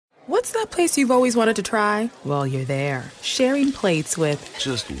What's that place you've always wanted to try? Well, you're there, sharing plates with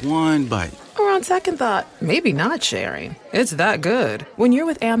just one bite. Or on second thought, maybe not sharing. It's that good. When you're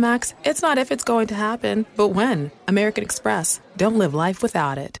with Amex, it's not if it's going to happen, but when. American Express. Don't live life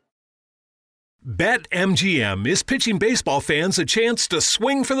without it. BetMGM is pitching baseball fans a chance to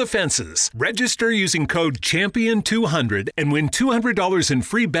swing for the fences. Register using code CHAMPION200 and win $200 in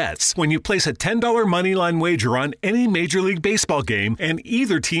free bets when you place a $10 moneyline wager on any Major League Baseball game and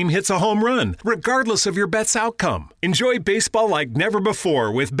either team hits a home run, regardless of your bet's outcome. Enjoy baseball like never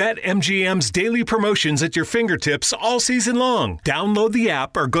before with BetMGM's daily promotions at your fingertips all season long. Download the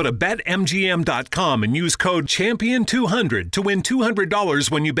app or go to BetMGM.com and use code CHAMPION200 to win $200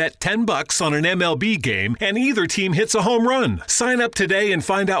 when you bet $10 on an MLB game and either team hits a home run. Sign up today and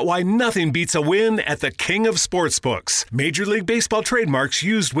find out why nothing beats a win at the King of Sportsbooks. Major League Baseball trademarks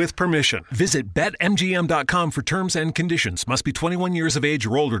used with permission. Visit BetMGM.com for terms and conditions. Must be 21 years of age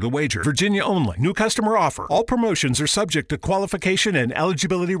or older to wager. Virginia only. New customer offer. All promotions are subject to qualification and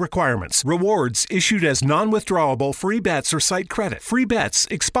eligibility requirements. Rewards issued as non-withdrawable free bets or site credit. Free bets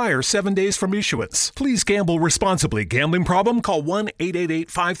expire 7 days from issuance. Please gamble responsibly. Gambling problem? Call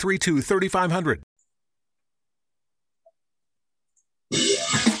 1-888-532-3500.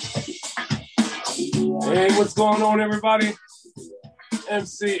 Hey, what's going on, everybody?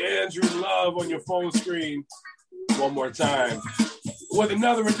 MC Andrew Love on your phone screen one more time with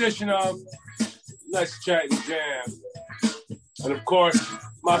another edition of Let's Chat and Jam. And of course,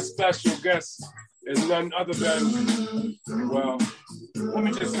 my special guest is none other than, well, let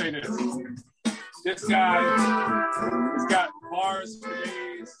me just say this. This guy has got bars for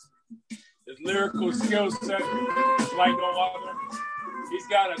days. His lyrical skill set is like no other. He's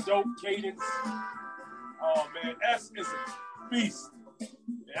got a dope cadence. Oh, man, S is a beast.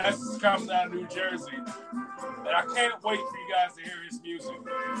 S is coming out of New Jersey. And I can't wait for you guys to hear his music.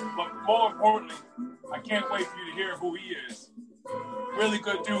 But more importantly, I can't wait for you to hear who he is. Really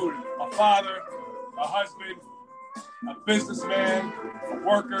good dude. A father, a husband, a businessman, a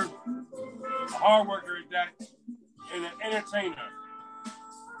worker, a hard worker at that, and an entertainer.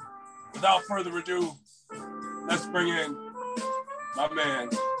 Without further ado, let's bring in my man,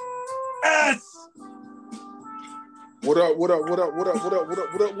 S! What up, what up, what up, what up, what up, what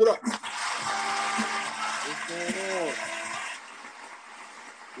up, what up, what up? What's going on?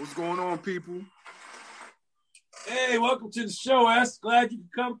 What's going on, people? Hey, welcome to the show, S. Glad you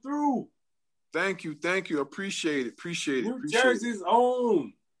could come through. Thank you. Appreciate it. New Jersey's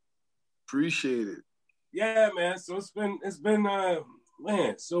own. Appreciate it. Yeah, man. So it's been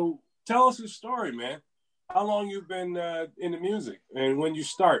man. So tell us your story, man. How long you've been into music, and when you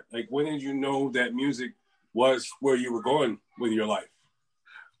start? Like, when did you know that music was where you were going with your life?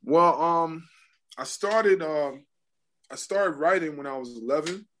 Well, I started writing when I was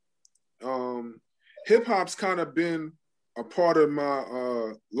 11. Hip hop's kind of been a part of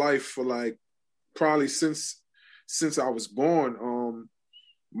my life for like probably since I was born.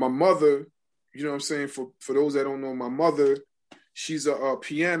 My mother, you know what I'm saying, for those that don't know, my mother, she's a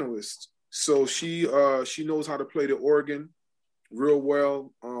pianist. So she knows how to play the organ real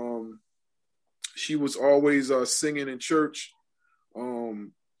well. She was always singing in church.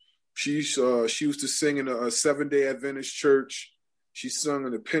 She used to sing in a Seventh-day Adventist church. She sung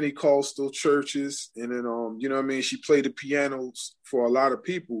in the Pentecostal churches, and then you know what I mean. She played the pianos for a lot of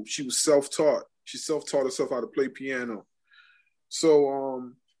people. She was self-taught. She self-taught herself how to play piano.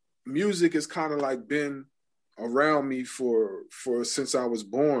 So music has kind of like been around me for since I was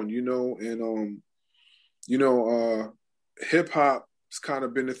born, you know, and hip hop has kind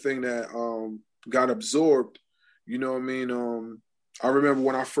of been the thing that got absorbed, you know what I mean. I remember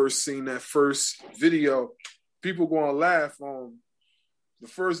when I first seen that first video, people gonna laugh. The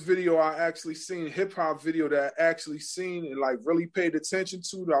first video I actually seen, hip hop video that I actually seen and like really paid attention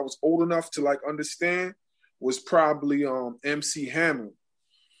to, that I was old enough to like understand, was probably MC Hammer.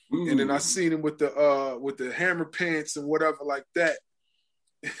 And then I seen him with the hammer pants and whatever like that.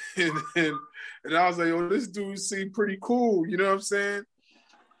 and I was like, oh, this dude seemed pretty cool, you know what I'm saying?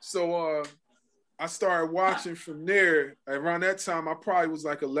 So I started watching from there. Around that time, I probably was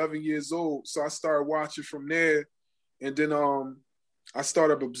like 11 years old. So I started watching from there. And then I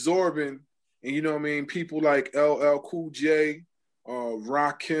started absorbing, and you know what I mean, people like LL Cool J,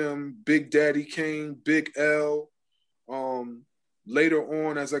 Rakim, Big Daddy Kane, Big L. Later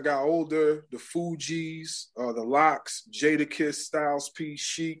on, as I got older, the Fugees, the Lox, Jadakiss, Styles P,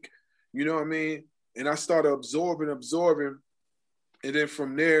 Chic, you know what I mean? And I started absorbing. And then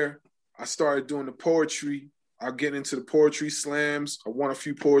from there, I started doing the poetry. I get into the poetry slams. I won a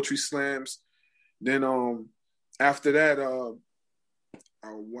few poetry slams. Then after that,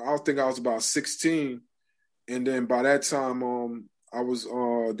 I think I was about 16. And then by that time, I was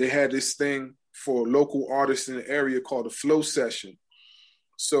they had this thing for local artists in the area called the Flow Session.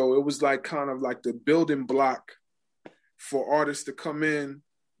 So it was like kind of like the building block for artists to come in,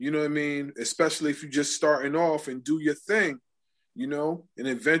 you know what I mean? Especially if you're just starting off and do your thing, you know, and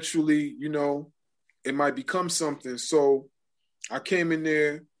eventually, you know, it might become something. So I came in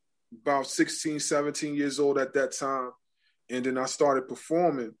there about 16, 17 years old at that time. And then I started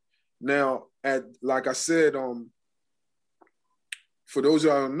performing. Now, like I said, for those of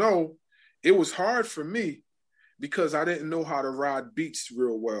y'all who don't know, it was hard for me because I didn't know how to ride beats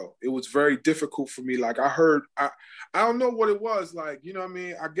real well. It was very difficult for me. Like I don't know what it was. Like, you know what I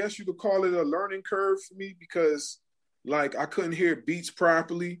mean? I guess you could call it a learning curve for me because like I couldn't hear beats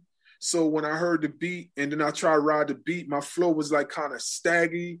properly. So when I heard the beat and then I tried to ride the beat, my flow was like kind of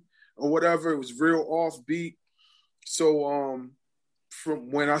staggy or whatever. It was real offbeat. So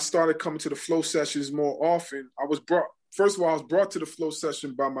from when I started coming to the Flow Sessions more often, I was brought to the Flow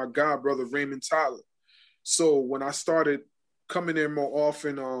Session by my god brother Raymond Tyler. So when I started coming in more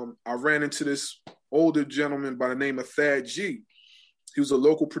often, I ran into this older gentleman by the name of Thad G. He was a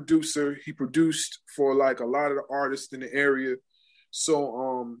local producer. He produced for like a lot of the artists in the area.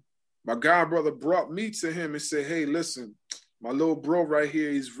 So my god brother brought me to him and said, hey, listen, my little bro right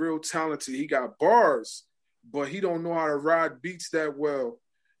here, he's real talented. He got bars, but he don't know how to ride beats that well.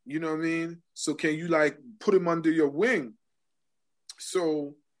 You know what I mean? So can you like put him under your wing?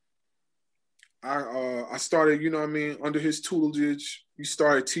 So I started, you know what I mean, under his tutelage. He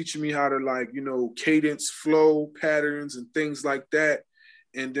started teaching me how to like, you know, cadence, flow, patterns, and things like that.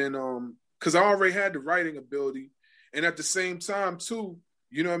 And then, because I already had the writing ability. And at the same time, too,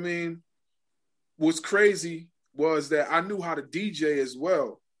 you know what I mean, what's crazy was that I knew how to DJ as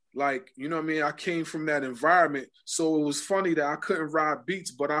well. Like, you know what I mean? I came from that environment. So it was funny that I couldn't ride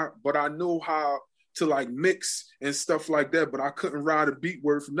beats, but I knew how to like mix and stuff like that, but I couldn't ride a beat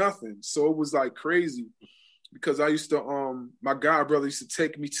worth nothing. So it was like crazy because I used to, my god brother used to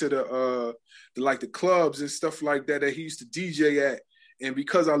take me to the clubs and stuff like that he used to DJ at. And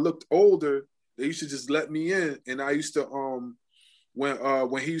because I looked older, they used to just let me in. And I used to,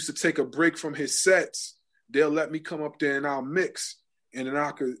 when he used to take a break from his sets, they'll let me come up there and I'll mix. And then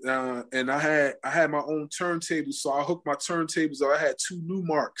I could, and I had my own turntables. So I hooked my turntables up. I had 2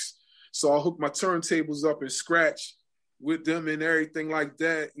 Newmarks. So I hooked my turntables up and scratch with them and everything like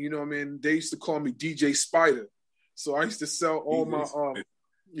that. You know what I mean? They used to call me DJ Spider. So I used to sell all my,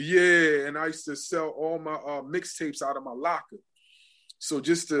 and I used to sell all my mixtapes out of my locker. So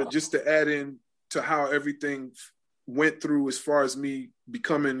just to add in to how everything went through as far as me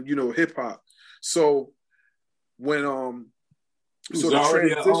becoming, you know, hip hop. So when, you was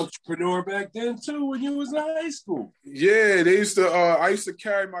already an entrepreneur back then too when you was in high school. Yeah, they used to. I used to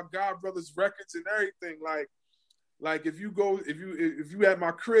carry my god brother's records and everything. Like if you at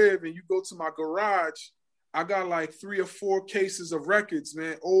my crib and you go to my garage, I got like 3 or 4 cases of records,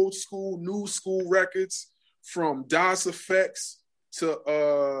 man. Old school, new school records from Das EFX to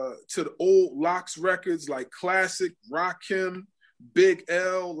the old Locks records like Classic, Rakim, Big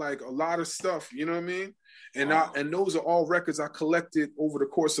L, like a lot of stuff. You know what I mean? And those are all records I collected over the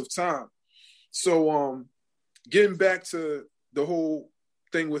course of time. So getting back to the whole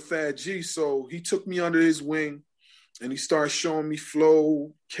thing with Thad G, so he took me under his wing and he started showing me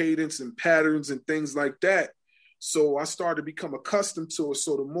flow, cadence, and patterns and things like that. So I started to become accustomed to it.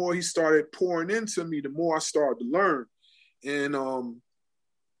 So the more he started pouring into me, the more I started to learn. And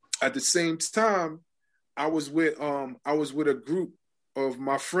at the same time, I was with a group of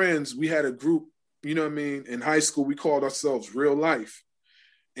my friends. We had a group, you know what I mean? In high school, we called ourselves Real Life.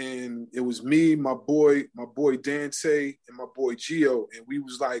 And it was me, my boy Dante, and my boy Gio. And we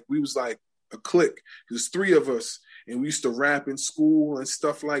was like a clique. There's 3 of us. And we used to rap in school and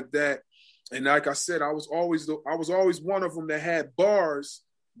stuff like that. And like I said, I was always one of them that had bars,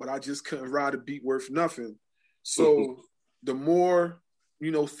 but I just couldn't ride a beat worth nothing. So the more,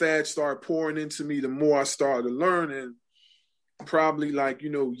 you know, Thad started pouring into me, the more I started to learn. And probably like, you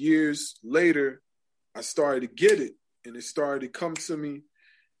know, years later, I started to get it and it started to come to me.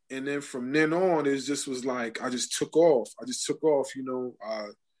 And then from then on, it just was like, I just took off, you know. I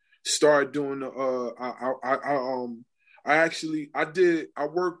started doing I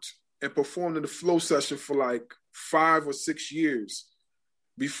worked and performed in the Flow Session for like 5 or 6 years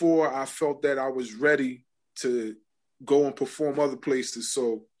before I felt that I was ready to go and perform other places.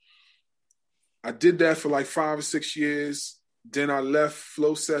 So I did that for like 5 or 6 years. Then I left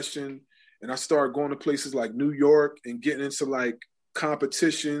Flow Session and I started going to places like New York and getting into like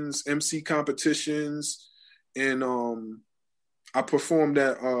competitions, MC competitions. And I performed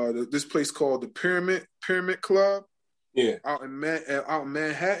at this place called the Pyramid Club. Yeah. Out in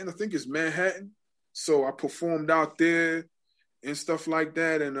Manhattan. I think it's Manhattan. So I performed out there and stuff like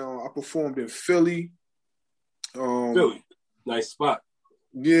that. And I performed in Philly. Philly. Nice spot.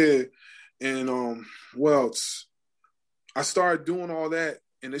 Yeah. And well, I started doing all that,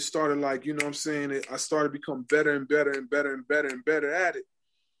 and it started like, you know what I'm saying? I started to become better and better and better and better and better at it.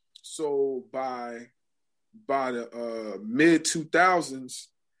 So by the mid 2000s,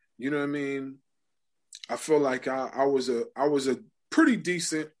 you know what I mean, I felt like I was a pretty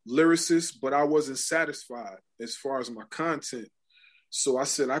decent lyricist, but I wasn't satisfied as far as my content. So I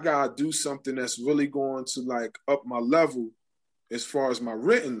said I gotta do something that's really going to like up my level as far as my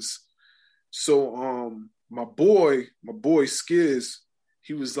writtens. So my boy Skiz,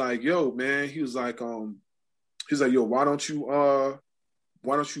 he was like, yo, man, he was like, yo, why don't you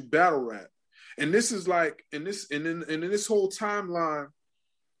battle rap? And this is like, in this whole timeline,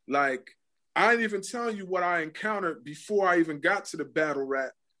 like, I ain't even telling you what I encountered before I even got to the battle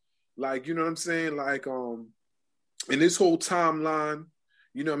rap. Like, you know what I'm saying? Like, in this whole timeline,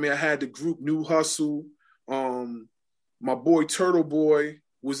 you know what I mean? I had the group New Hustle. My boy Turtle Boy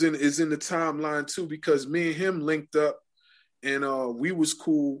is in the timeline too, because me and him linked up and we was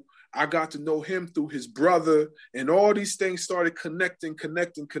cool. I got to know him through his brother, and all these things started connecting,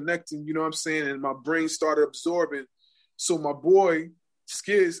 you know what I'm saying? And my brain started absorbing. So my boy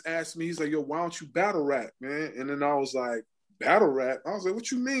Skiz asked me, he's like, yo, why don't you battle rap, man? And then I was like, battle rap? I was like,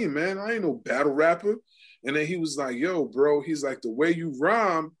 what you mean, man? I ain't no battle rapper. And then he was like, yo, bro, he's like, the way you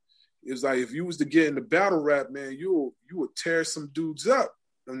rhyme is like, if you was to get into battle rap, man, you would tear some dudes up.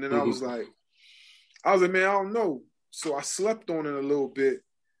 And then I was like, man, I don't know. So I slept on it a little bit.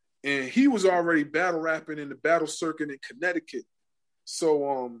 And he was already battle rapping in the battle circuit in Connecticut.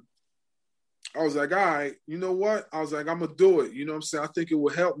 So I was like, all right, you know what? I was like, I'm gonna do it. You know what I'm saying? I think it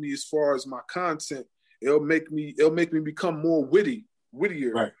will help me as far as my content. It'll make me become more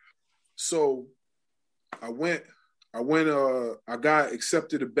wittier. Right. So I got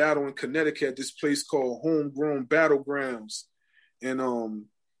accepted to battle in Connecticut at this place called Homegrown Battlegrounds. And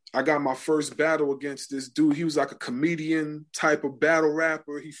I got my first battle against this dude. He was like a comedian type of battle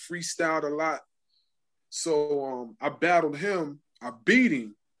rapper. He freestyled a lot. So I battled him. I beat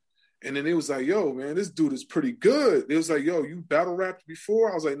him. And then it was like, yo, man, this dude is pretty good. It was like, yo, you battle rapped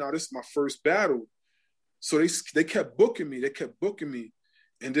before? I was like, no, this is my first battle. So they kept booking me.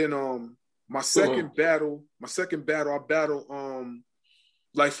 And then my second battle, I battled,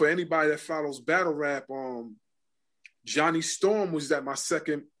 like for anybody that follows battle rap, Johnny Storm was at my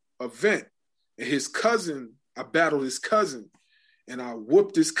second event. And I battled his cousin. And I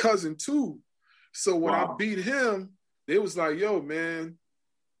whooped his cousin too. So when I beat him, they was like, yo, man,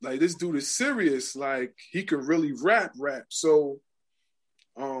 like this dude is serious. Like he can really rap. So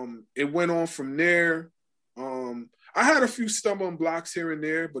it went on from there. I had a few stumbling blocks here and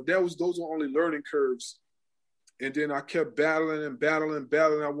there, but those were only learning curves. And then I kept battling.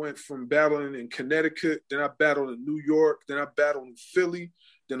 I went from battling in Connecticut, then I battled in New York, then I battled in Philly,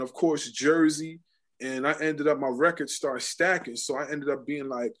 then of course Jersey. And I ended up, my records started stacking. So I ended up being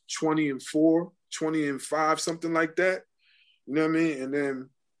like 20-4, 20-5, something like that. You know what I mean? And then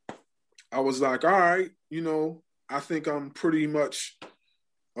I was like, all right, you know, I think I'm pretty much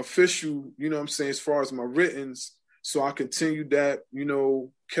official, you know what I'm saying, as far as my writtens. So I continued that, you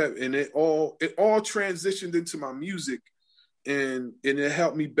know, and it all transitioned into my music, and it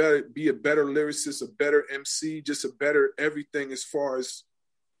helped me be a better lyricist, a better MC, just a better everything as far as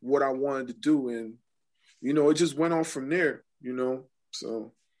what I wanted to do. And, you know, it just went on from there, you know.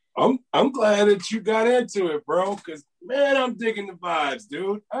 So I'm glad that you got into it, bro, because man, I'm digging the vibes,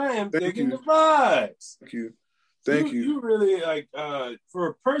 dude. I am digging the vibes. Thank you. You really, like, for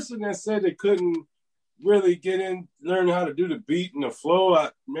a person that said they couldn't really learn how to do the beat and the flow, I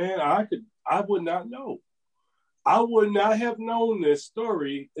would not know. I would not have known this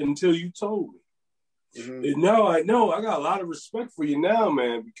story until you told me. Mm-hmm. And now I know. I got a lot of respect for you now,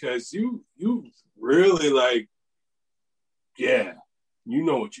 man, because you really, like, yeah, you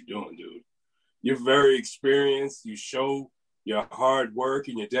know what you're doing, dude. You're very experienced. You show your hard work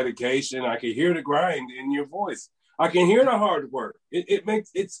and your dedication. I can hear the grind in your voice. I can hear the hard work.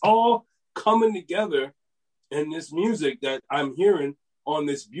 It's all coming together in this music that I'm hearing on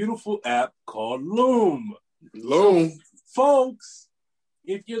this beautiful app called Loom. So, folks,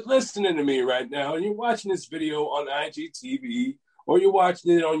 if you're listening to me right now and you're watching this video on IGTV or you're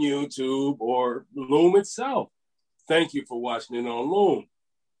watching it on YouTube or Loom itself, thank you for watching it on Loom.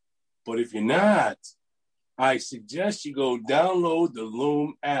 But if you're not, I suggest you go download the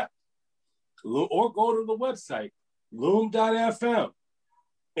Loom app or go to the website, Loom.fm,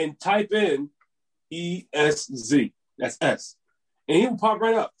 and type in ESZ. That's S. And he'll pop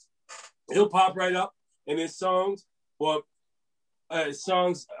right up. He'll pop right up. And his songs,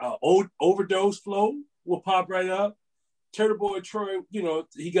 Overdose Flow will pop right up. Turtle Boy Troy,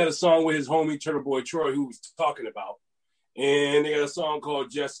 he got a song with his homie Turtle Boy Troy who was talking about. And they got a song called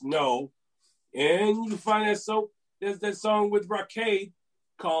Just Know. And you can find that there's that song with Rackade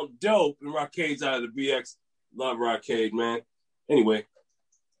called Dope. And Rackade's out of the BX. Love Rackade, man. Anyway,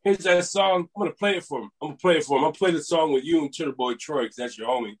 here's that song. I'm going to play it for him. I'll play the song with you and Turtle Boy Troy because that's your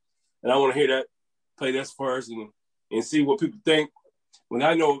homie. And I want to hear that. Play this first and see what people think. When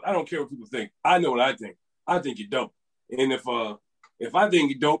I don't care what people think. I know what I think. I think you're dope. And if I think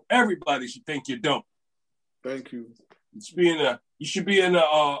you're dope, everybody should think you're dope. Thank you. You should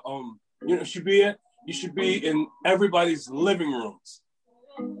be in everybody's living rooms.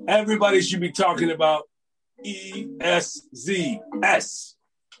 Everybody should be talking about ESZS.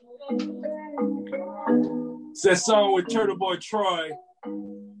 It's that song with Turtle Boy Troy,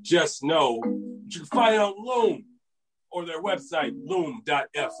 Just Know. You can find it on Loom or their website,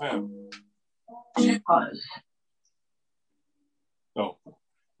 loom.fm. Oh,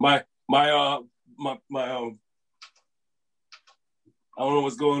 my I don't know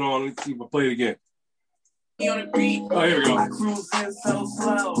what's going on. Let's see if I play it again. On the beat. Oh, here we go. I cruise in so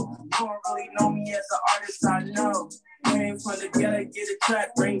slow. You don't really know me as an artist, I know. Came from the ghetto, get a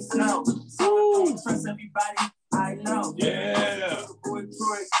track, bring snow. So I don't trust everybody I know. Yeah. Boy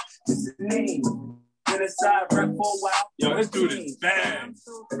Troy, this is the name. Been aside rap for a while. Yo, this dude is bad.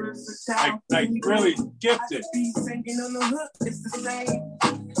 Like really gifted. Singing on the hook, it's the same.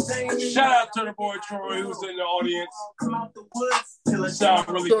 Shout out to the boy Troy who's in the audience. Come out the woods till You sound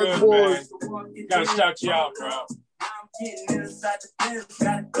really good, man. Gotta shout you out, bro. I'm getting inside the fence,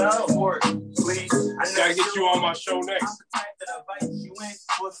 gotta go for it, please. I Gotta get you on my show next. I'm the type that invite you in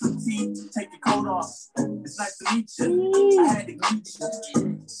for some tea. Take your coat off. It's nice to meet you. I had to greet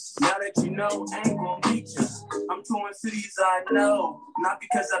you. Now that you know, I ain't gonna beat you. I'm touring cities I know, not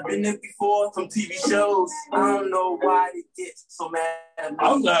because I've been there before from TV shows. I don't know why they get so mad at me.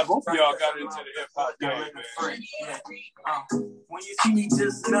 I'm glad both of y'all got into the hip hop game, man. When you see me,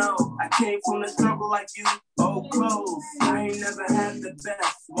 just know I came from the struggle like you. Oh, clothes. I ain't never had the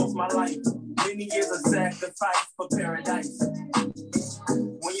best most my life. Many years of sacrifice for paradise.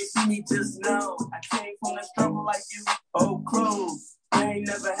 When you see me, just know I came from the struggle like you. Oh, clothes. I ain't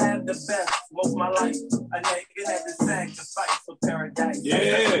never had the best most my life. A nigga had to sacrifice for paradise.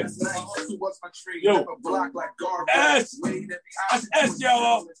 Yeah. Yo. S. That's S,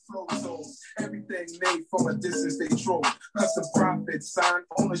 y'all. Everything made from a distance they troll. Custom profit, sign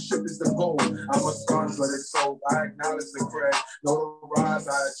ownership is the goal. I'm a sponge, but it's sold. I acknowledge the credit. Know the rise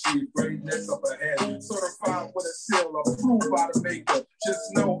I achieve, greatness up ahead. Certified with a seal, approved by the maker.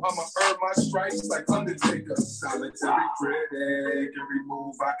 Just know I'ma earn my stripes like Undertaker. Solitary critic, every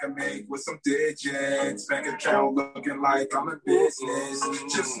move I can make with some digits. Bank account looking like I'm in business.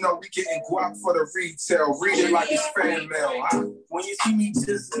 Just know we getting guap for the retail. Read it like it's fan mail. When you see me,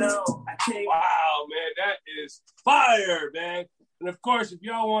 just know I came. Wow, man, that is fire, man. And of course, if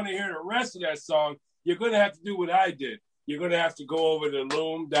y'all want to hear the rest of that song, you're going to have to do what I did. You're going to have to go over to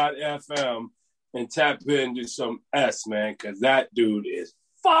loom.fm and tap into some S, man, because that dude is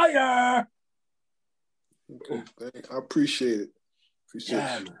fire. Okay, I appreciate it.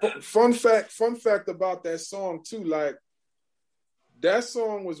 Fun fact about that song too, like that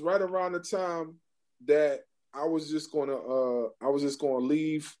song was right around the time that I was just gonna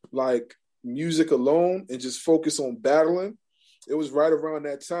leave like music alone and just focus on battling. It was right around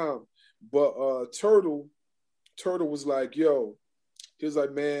that time. But Turtle was like, yo, he was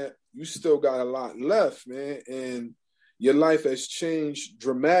like, man, you still got a lot left, man, and your life has changed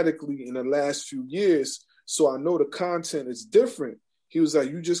dramatically in the last few years. So I know the content is different. He was like,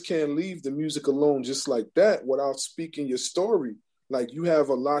 you just can't leave the music alone just like that without speaking your story. Like, you have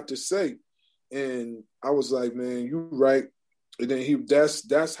a lot to say. And I was like, man, you're right. And then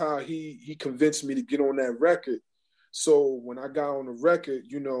that's how he convinced me to get on that record. So when I got on the record,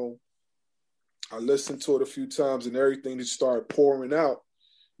 you know, I listened to it a few times and everything just started pouring out.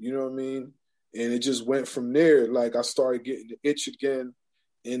 You know what I mean? And it just went from there. Like, I started getting the itch again.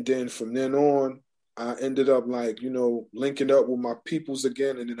 And then from then on, I ended up like, you know, linking up with my peoples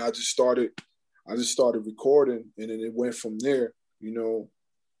again. And then I just started recording, and then it went from there, you know.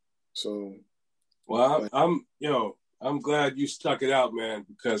 So. Well, I'm glad you stuck it out, man,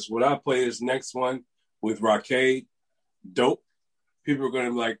 because when I play this next one with Rackade, Dope, people are going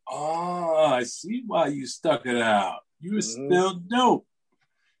to be like, oh, I see why you stuck it out. You were still dope.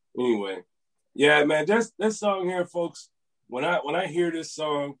 Anyway, Yeah, man, this song here, folks. When I hear this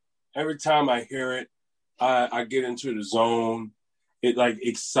song, every time I hear it, I get into the zone. It like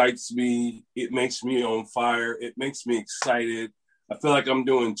excites me. It makes me on fire. It makes me excited. I feel like I'm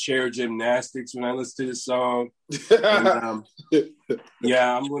doing chair gymnastics when I listen to this song. And,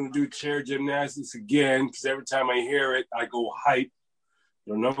 yeah, I'm going to do chair gymnastics again because every time I hear it, I go hype.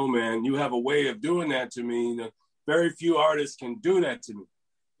 I don't know, man. You have a way of doing that to me. Very few artists can do that to me.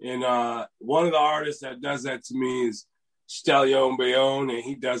 And one of the artists that does that to me is Stallion Bayonne, and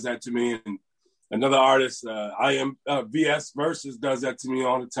he does that to me. And another artist, I am VS Versus, does that to me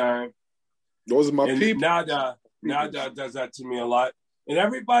all the time. Those are my people. Nada does that to me a lot. And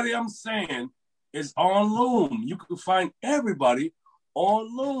everybody I'm saying is on Loom. You can find everybody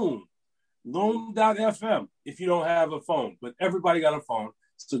on Loom. Loom.fm if you don't have a phone. But everybody got a phone.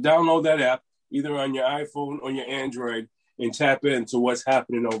 So download that app, either on your iPhone or your Android, and tap into what's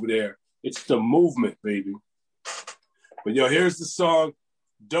happening over there. It's the movement, baby. But yo, here's the song,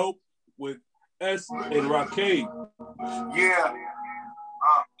 Dope, with S and Raquel. Yeah.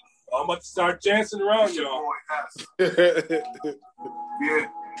 I'm about to start dancing around, y'all. Yeah.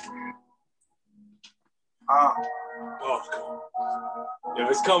 Oh, come on. Yeah,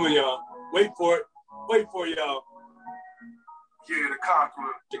 it's coming, y'all. Wait for it. Wait for it, y'all. Yeah, the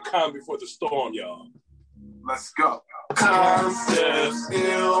conqueror. The calm before the storm, y'all. Let's go. Concepts,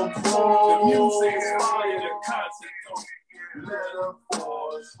 ill the music is fire, the concept don't.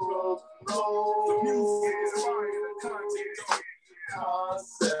 Metaphors, The music is fire, the concept don't.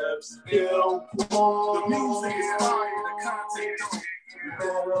 concepts, ill The music is fire, the concept don't.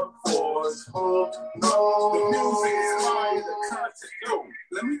 metaphors, hook, The music is fire, the concept don't.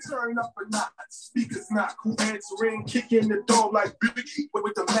 Let me turn up a notch. Speakers knock, who answering, kicking the door like Biggie.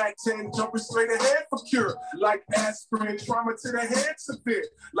 With the Mac 10 jumping straight ahead for cure. Like aspirin, trauma to the head severe.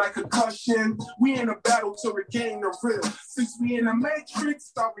 Like concussion, we in a battle to regain the real. Since we in the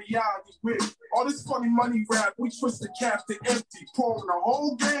matrix, our reality with all this funny money rap, we twist the cap to empty. Pouring a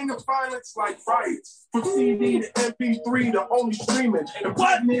whole gang of violence like riots. From CD to MP3 to only streaming. And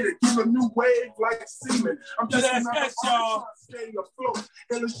putting it to give a new wave like semen. I'm just another y'all. stay afloat.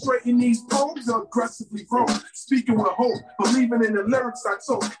 Illustrating these poems aggressively wrote. Speaking with hope, believing in the lyrics I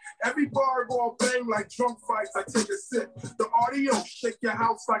told. Every bar go bang like drunk fights. I take a sip. The audio shake your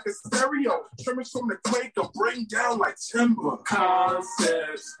house like a stereo. Trimmings from the quaker bring down like timber.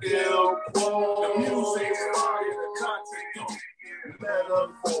 Concepts, ill quote. The music is fire, the content don't.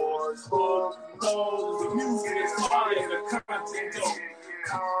 Metaphors, hook, The music is fire, the content don't.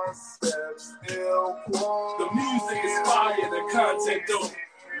 concepts, ill quote. The music is fire, the content don't.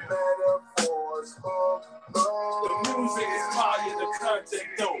 Metaphors, hook, The music is fire, the content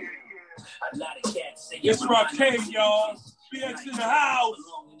don't. A lot of cats say Yes, Raquel, y'all. BX in the house.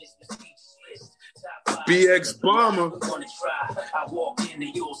 BX Bomber. I walk in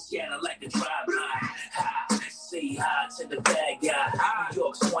and you'll scatter like a drive-by. Say hi to the bad guy. New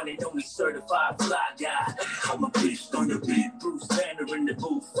York's one and only certified fly guy. I'm a beast on the beat, Bruce Banner in the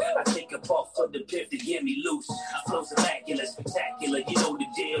booth. I take a puff for the piff to get me loose. Flow's immaculate, spectacular, you know the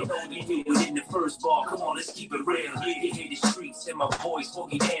deal. You knew it in the first bar, come on, let's keep it real. You hear the streets in my voice,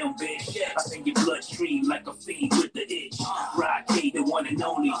 boogie down, bitch. I sing your bloodstream like a fiend with the itch. Rod K, the one and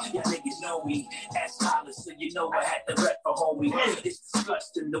only. Y'all niggas know me. Ask Hollis, so you know I had to rep for homie. It's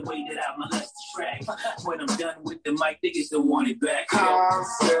disgusting the way that I molest the track. When I'm done with the mic, niggas don't want it back.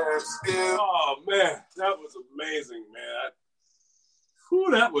 concepts, ill. Oh, man. That was amazing, man.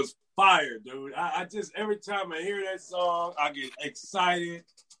 Whew, that was fire, dude. I just, every time I hear that song, I get excited.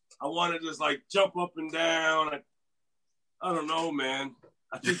 I want to just, like, jump up and down. I don't know, man.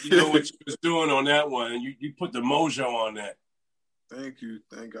 I think you know what you was doing on that one. You put the mojo on that. Thank you.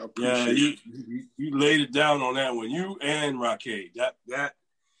 I Yeah, appreciate you laid it down on that one. You and Raquel. That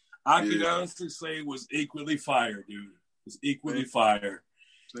I can honestly say was equally fire, dude. It's equally fire.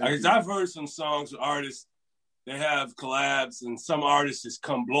 Because I've heard some songs with artists, they have collabs, and some artists just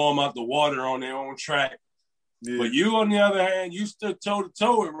come blow them out the water on their own track. Yeah. But you, on the other hand, you stood toe to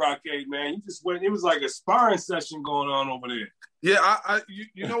toe with Raquel, man. You just went. It was like a sparring session going on over there. Yeah,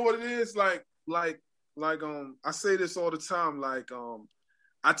 you know what it is? Like I say this all the time.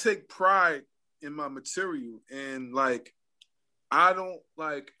 I take pride in my material, and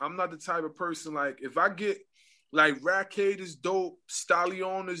I'm not the type of person, if I get Raquel is dope,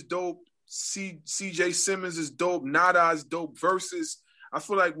 Stallion is dope, CJ Simmons is dope, Nada is dope, Versus, I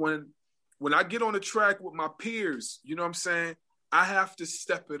feel like when I get on the track with my peers, you know what I'm saying, I have to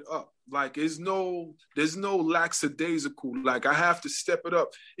step it up. There's no lackadaisical. I have to step it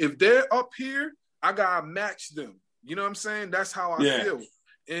up. If they're up here, I gotta match them. You know what I'm saying? That's how I feel.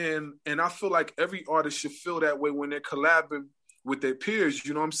 And I feel like every artist should feel that way when they're collabing with their peers.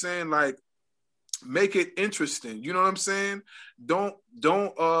 You know what I'm saying? Like, make it interesting. You know what I'm saying? Don't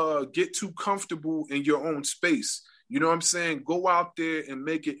get too comfortable in your own space. You know what I'm saying? Go out there and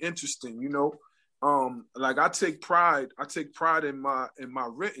make it interesting, you know? Like I take pride in my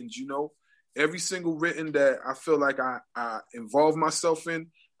writtens, you know? Every single written that I feel like I involve myself in,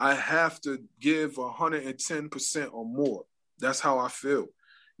 I have to give 110% or more. That's how I feel.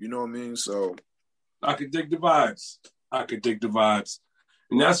 You know what I mean? So I could dig the vibes.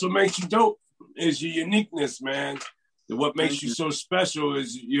 And that's what makes you dope, is your uniqueness, man. And what makes you so special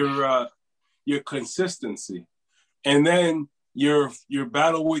is your consistency. And then your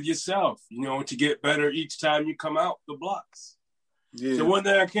battle with yourself, you know, to get better each time you come out the blocks. Yeah. So one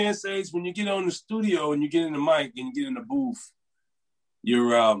thing I can say is when you get on the studio and you get in the mic and you get in the booth,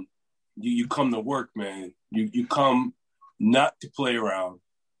 you come to work, man. You come not to play around,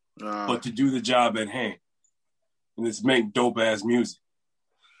 but to do the job at hand. And it's make dope ass music.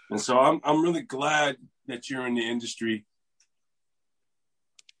 And so I'm really glad that you're in the industry.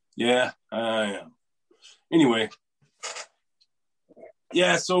 Yeah, I am. Anyway.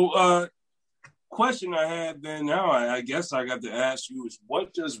 Yeah, so question I had then now, I guess I got to ask you is,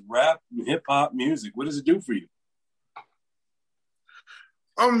 what does rap and hip-hop music, what does it do for you?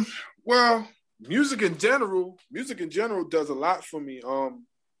 Well, music in general does a lot for me.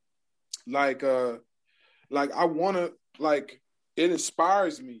 Like I wanna, like, it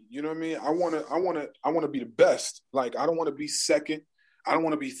inspires me, you know what I mean? I wanna be the best. Like, I don't wanna be second, I don't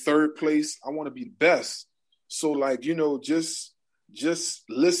wanna be third place, I wanna be the best. So, like, you know, just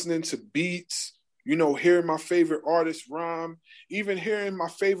listening to beats, you know, hearing my favorite artists rhyme, even hearing my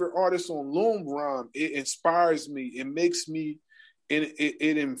favorite artists on Loom rhyme, it inspires me. It makes me,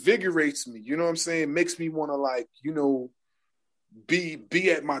 it invigorates me. You know what I'm saying? It makes me want to, like, you know,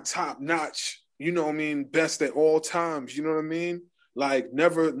 be at my top notch, you know what I mean? Best at all times, you know what I mean? Like,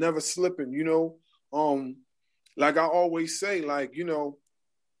 never slipping, you know? Like I always say, like, you know,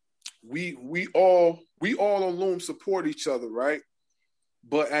 we all on Loom support each other, right?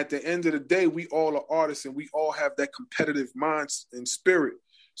 But at the end of the day, we all are artists and we all have that competitive mind and spirit.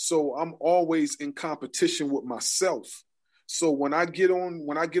 So I'm always in competition with myself. So when I get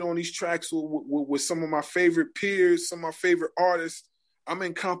on these tracks with some of my favorite peers, some of my favorite artists, I'm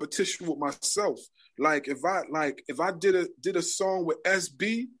in competition with myself. Like if I did a song with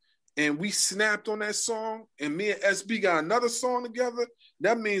SB and we snapped on that song and me and SB got another song together,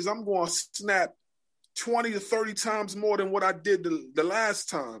 that means I'm going to snap 20 to 30 times more than what I did the last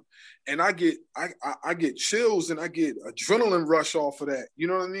time. And I get chills and I get adrenaline rush off of that. You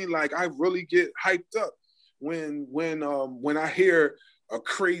know what I mean? Like, I really get hyped up when I hear a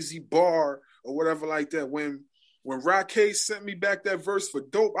crazy bar or whatever like that. When Raquel sent me back that verse for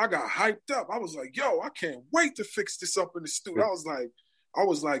Dope, I got hyped up. I was like, yo, I can't wait to fix this up in the studio. I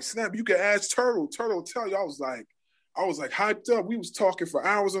was like, snap, you can ask Turtle. Turtle will tell you. I was like hyped up. We was talking for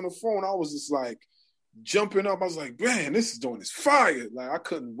hours on the phone. I was just like, jumping up. I was like, man, this fire. Like, I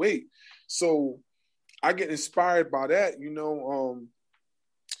couldn't wait. So I get inspired by that, you know.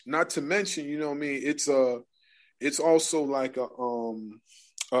 Not to mention, you know what I mean, it's also like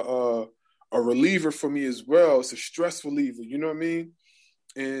a reliever for me as well. It's a stress reliever, you know what I mean?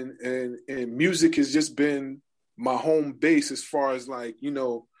 And music has just been my home base as far as, like, you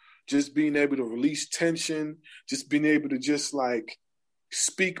know, just being able to release tension, just being able to just, like,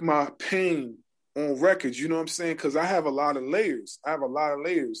 speak my pain on records, you know what I'm saying? Because I have a lot of layers.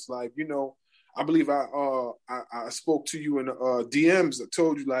 Like, you know, I believe I spoke to you in DMs. I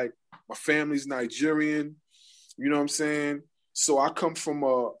told you, like, my family's Nigerian, you know what I'm saying? So I come from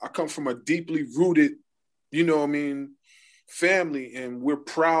a deeply rooted, you know what I mean, family, and we're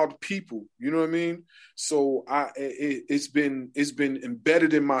proud people, you know what I mean? So it's been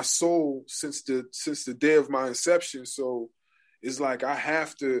embedded in my soul since the day of my inception. So it's like I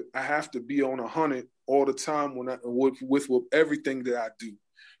have to be on 100 all the time with everything that I do.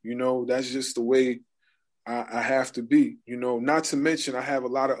 You know, that's just the way I have to be. You know, not to mention I have a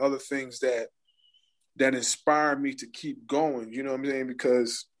lot of other things that inspire me to keep going. You know what I'm saying?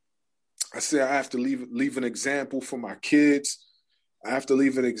 Because I say I have to leave an example for my kids. I have to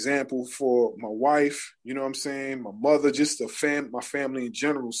leave an example for my wife. You know what I'm saying? My mother, just my family in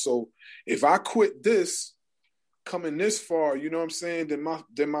general. So if I quit this, coming this far, you know what I'm saying, then my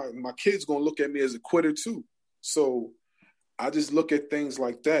kids gonna look at me as a quitter too. So I just look at things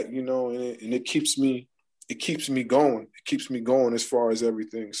like that, you know, and it keeps me going. It keeps me going as far as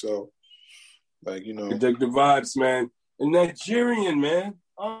everything. So, like, you know, I dig the vibes, man. And Nigerian, man.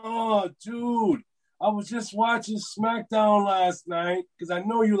 Oh, dude, I was just watching SmackDown last night because I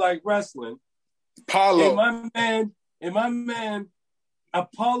know you like wrestling. Apollo. And my man,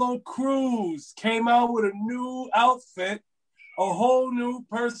 Apollo Crews came out with a new outfit, a whole new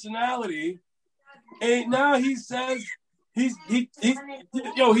personality. And now he says Big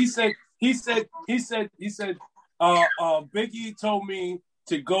E told me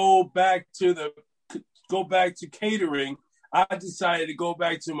to go back to catering. I decided to go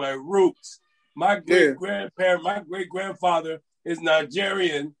back to my roots. My great grandfather is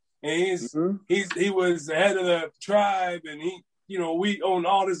Nigerian, and he was the head of the tribe, and we own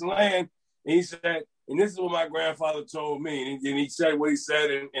all this land. And he said, and this is what my grandfather told me, and he said what he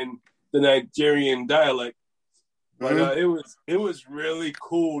said in the Nigerian dialect. But it was really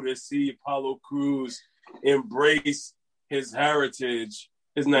cool to see Apollo Crews embrace his heritage,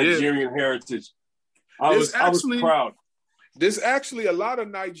 his Nigerian heritage. I was proud. There's actually a lot of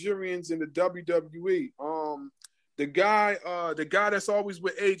Nigerians in the WWE. The guy that's always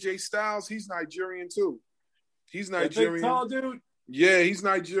with AJ Styles, he's Nigerian too. He's Nigerian. Big tall dude? Yeah, he's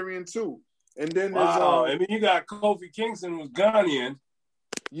Nigerian too. And then there's you got Kofi Kingston, who's Ghanaian.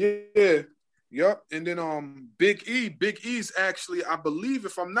 Yeah. Yep. And then Big E. Big E's actually, I believe,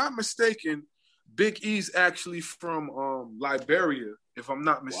 if I'm not mistaken, Big E's actually from Liberia, if I'm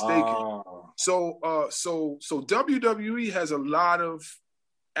not mistaken. Wow. So WWE has a lot of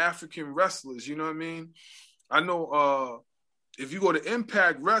African wrestlers, you know what I mean? I know if you go to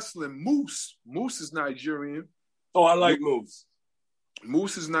Impact Wrestling, Moose is Nigerian. Oh, I like Moose.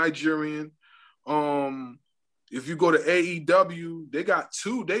 Moose is Nigerian. If you go to AEW,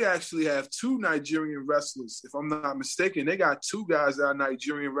 they actually have two Nigerian wrestlers. If I'm not mistaken, they got two guys that are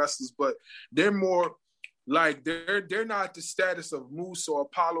Nigerian wrestlers, but they're more like they're not the status of Moose or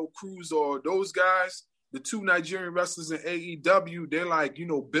Apollo Crews or those guys. The two Nigerian wrestlers in AEW, they're like,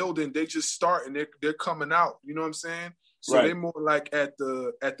 building, they just starting, they're coming out, you know what I'm saying? So They're more like at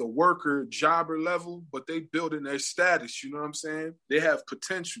the worker jobber level, but they building their status, you know what I'm saying? They have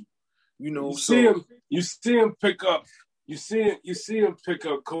potential. You see him pick up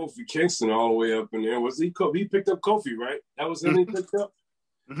Kofi Kingston all the way up in there. Was he picked up Kofi, right? That was him he picked up?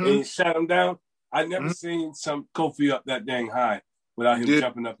 And he shot him down. I never seen some Kofi up that dang high without him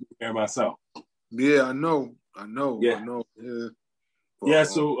jumping up in the air myself. Yeah, I know. Yeah. Yeah,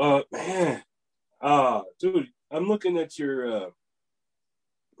 so dude, I'm looking at your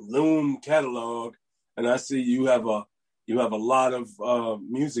Loom catalog and I see you have a lot of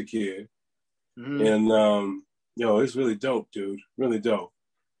music here. And it's really dope, dude. Really dope.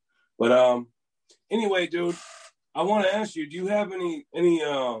 But anyway, dude, I want to ask you, do you have any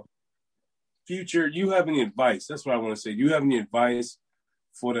future, do you have any advice? That's what I want to say. Do you have any advice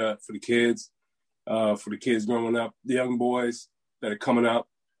for the kids, growing up, the young boys that are coming up,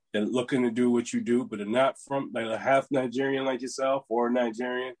 that are looking to do what you do, but are not from, like, a half Nigerian like yourself or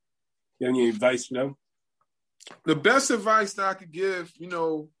Nigerian? You have any advice for them? The best advice that I could give,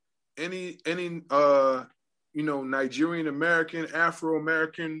 any Nigerian American, Afro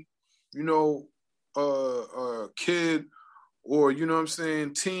American, kid, or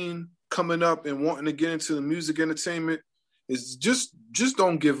teen coming up and wanting to get into the music entertainment, is just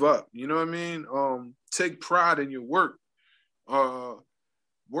don't give up. You know what I mean? Take pride in your work.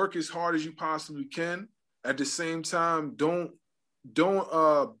 Work as hard as you possibly can. At the same time, don't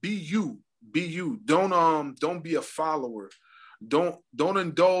be you. Be you. Don't be a follower. Don't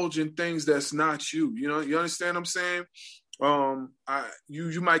indulge in things that's not you. You understand what I'm saying?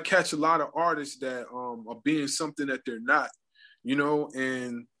 You might catch a lot of artists that are being something that they're not,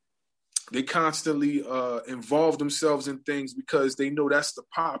 and they constantly involve themselves in things because they know that's the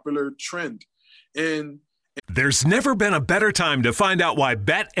popular trend. And there's never been a better time to find out why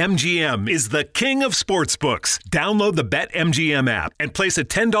BetMGM is the king of sportsbooks. Download the BetMGM app and place a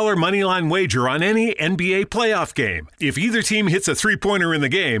 $10 moneyline wager on any NBA playoff game. If either team hits a three-pointer in the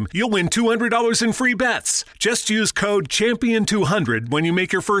game, you'll win $200 in free bets. Just use code CHAMPION200 when you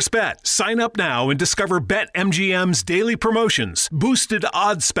make your first bet. Sign up now and discover BetMGM's daily promotions, boosted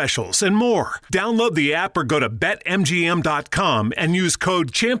odds specials, and more. Download the app or go to BetMGM.com and use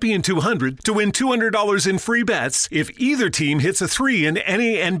code CHAMPION200 to win $200 in free bets if either team hits a 3 in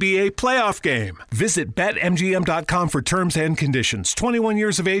any NBA playoff game. Visit BetMGM.com for terms and conditions. 21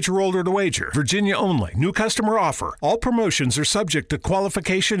 years of age or older to wager. Virginia only. New customer offer. All promotions are subject to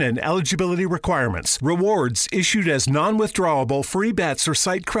qualification and eligibility requirements. Rewards issued as non-withdrawable free bets or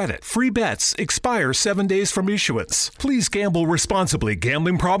site credit. Free bets expire 7 days from issuance. Please gamble responsibly.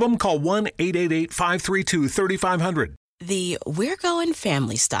 Gambling problem? Call 1-888-532-3500. the We're Going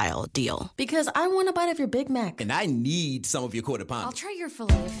Family Style deal. Because I want a bite of your Big Mac. And I need some of your Quarter Pounder. I'll try your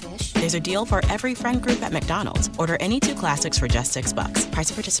Filet-O-Fish. There's a deal for every friend group at McDonald's. Order any 2 classics for just $6. Price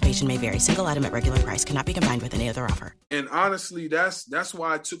of participation may vary. Single item at regular price cannot be combined with any other offer. And honestly, that's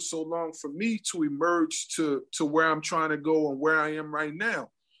why it took so long for me to emerge to where I'm trying to go and where I am right now.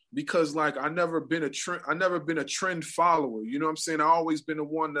 Because like I never been a trend follower. You know what I'm saying? I always been the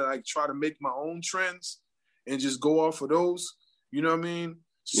one that like try to make my own trends and just go off of those. You know what I mean?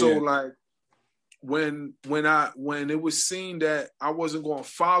 So like when it was seen that I wasn't going to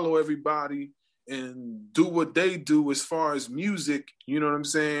follow everybody and do what they do as far as music, you know what I'm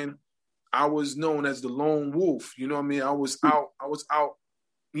saying? I was known as the lone wolf. You know what I mean? I was out,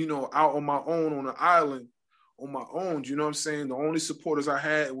 you know, out on my own on the island. On my own, you know what I'm saying? The only supporters I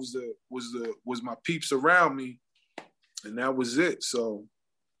had was my peeps around me, and that was it. So,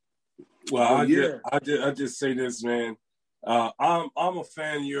 well, I just say this, man. I'm a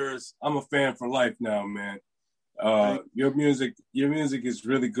fan of yours. I'm a fan for life now, man. Your music is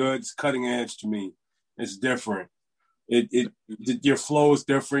really good. It's cutting edge to me. It's different. Your flow is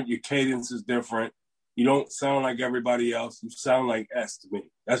different. Your cadence is different. You don't sound like everybody else. You sound like S to me.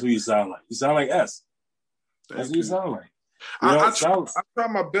 That's what you sound like. You sound like S. That's what you sound like. I try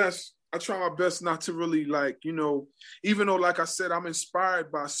my best. I try my best not to really like, you know, even though, like I said, I'm inspired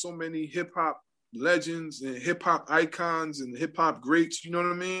by so many hip hop legends and hip hop icons and hip hop greats. You know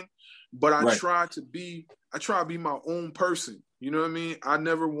what I mean? But I try to be my own person. You know what I mean? I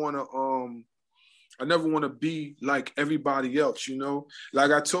never want to be like everybody else. You know,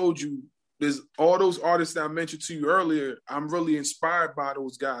 like I told you, there's all those artists that I mentioned to you earlier. I'm really inspired by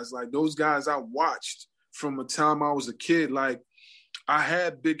those guys. Like those guys I watched from the time I was a kid. Like I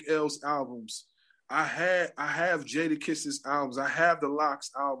had Big L's albums. I have Jadakiss's albums. I have the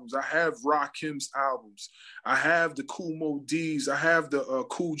Lox albums. I have Rakim's albums. I have the Kool Moe Dee's. I have the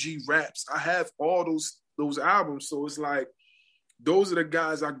Kool G Raps. I have all those albums. So it's like those are the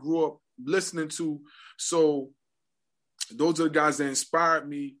guys I grew up listening to. So those are the guys that inspired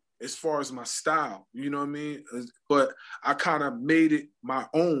me as far as my style, you know what I mean? But I kind of made it my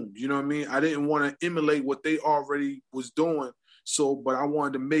own, you know what I mean? I didn't want to emulate what they already was doing. So, but I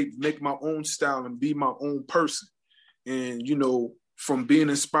wanted to make my own style and be my own person. And, you know, from being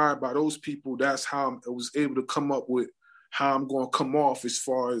inspired by those people, that's how I was able to come up with how I'm going to come off as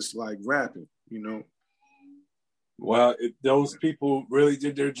far as like rapping, you know? Well, those people really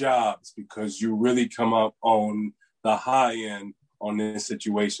did their jobs because you really come up on the high end on this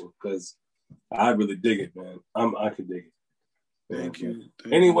situation, because I really dig it, man. I can dig it. Thank you.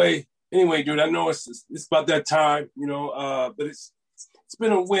 Anyway, dude, I know it's about that time, you know, but it's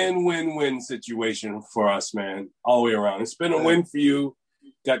been a win-win-win situation for us, man, all the way around. It's been a win for you.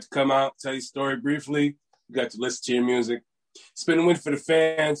 Got to come out, tell your story briefly. You got to listen to your music. It's been a win for the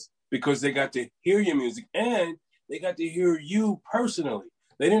fans because they got to hear your music and they got to hear you personally.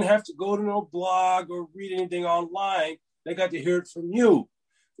 They didn't have to go to no blog or read anything online. They got to hear it from you.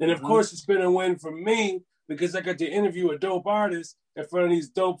 And of course, it's been a win for me because I got to interview a dope artist in front of these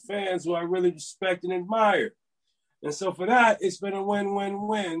dope fans who I really respect and admire. And so for that, it's been a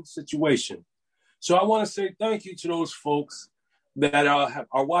win-win-win situation. So I want to say thank you to those folks that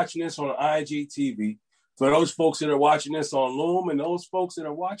are watching this on IGTV, for those folks that are watching this on Loom, and those folks that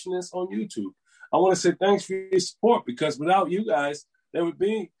are watching this on YouTube. I want to say thanks for your support, because without you guys, there would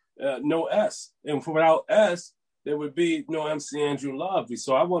be no S. And without S, there would be no MC Andrew Love.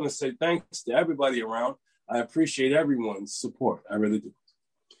 So I want to say thanks to everybody around. I appreciate everyone's support. I really do.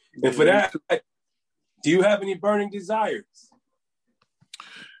 And for that, do you have any burning desires?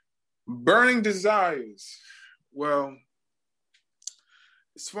 Burning desires. Well,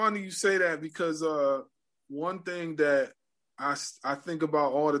 it's funny you say that because one thing that I think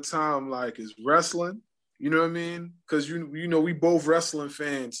about all the time, like, is wrestling. You know what I mean? Because, you know, we both wrestling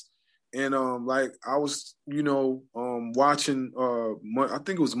fans. And like I was, you know, watching, I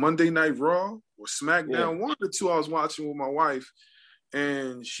think it was Monday Night Raw or SmackDown. Yeah. One of the two I was watching with my wife.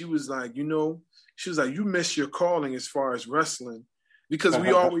 And she was like, you know, you miss your calling as far as wrestling. Because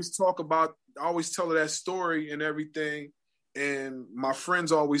we always talk about, I always tell her that story and everything. And my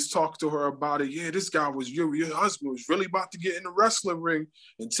friends always talk to her about it. Yeah, this guy was, your husband was really about to get in the wrestling ring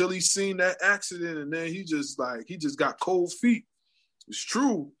until he seen that accident. And then he just got cold feet. It's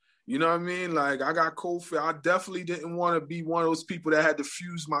true. You know what I mean? Like, I got cold feet. I definitely didn't want to be one of those people that had to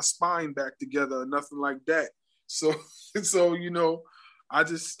fuse my spine back together or nothing like that. So you know, I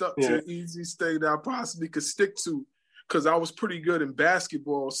just stuck to the easiest thing that I possibly could stick to, because I was pretty good in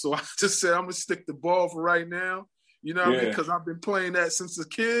basketball. So I just said, I'm going to stick the ball for right now. You know what I mean? Because I've been playing that since a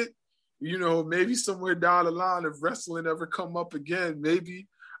kid. you know, maybe somewhere down the line, if wrestling ever come up again, maybe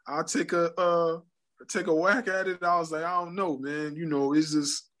I'll take a whack at it. I was like, I don't know, man. You know, it's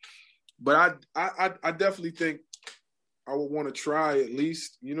just, but I definitely think I would want to try at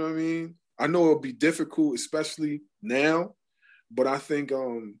least. You know what I mean? I know it'll be difficult, especially now, but I think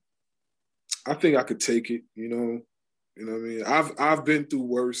I could take it. You know what I mean? I've been through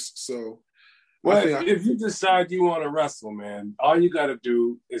worse, so. Well, if you decide you want to wrestle, man, all you got to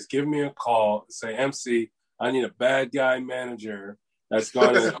do is give me a call and say, MC, I need a bad guy manager that's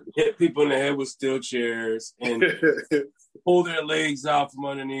going to hit people in the head with steel chairs and pull their legs out from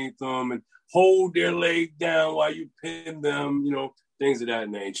underneath them and hold their leg down while you pin them, you know, things of that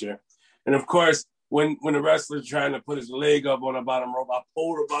nature. And, of course, when the wrestler's trying to put his leg up on the bottom rope, I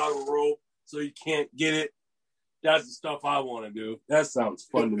pull the bottom rope so he can't get it. That's the stuff I want to do. That sounds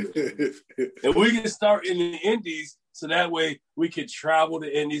fun to me. And we can start in the indies, so that way we could travel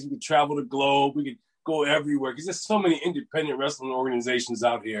the indies, we could travel the globe, we could go everywhere. Because there's so many independent wrestling organizations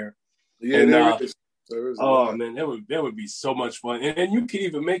out here. Yeah, and, there is man, that would be so much fun. And you could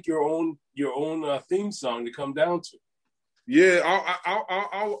even make your own theme song to come down to. Yeah,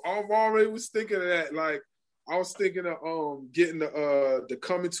 I already was thinking of that. Like, I was thinking of getting the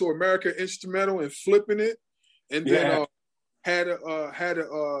Coming to America instrumental and flipping it. And then had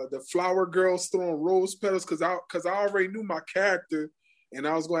the flower girls throwing rose petals because I already knew my character, and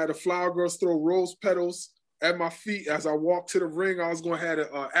I was going to have the flower girls throw rose petals at my feet as I walked to the ring. I was going to have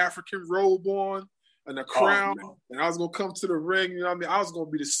an African robe on and a crown, and I was going to come to the ring. You know what I mean? I was going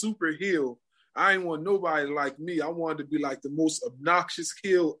to be the super heel. I ain't want nobody like me. I wanted to be like the most obnoxious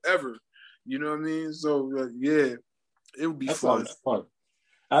heel ever. You know what I mean? So yeah, it would be fun.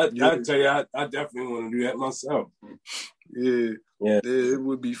 I tell you, I definitely want to do that myself. Yeah, it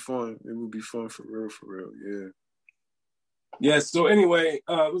would be fun. It would be fun for real. Yeah. Yeah. So anyway,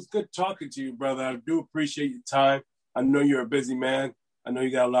 it was good talking to you, brother. I do appreciate your time. I know you're a busy man. I know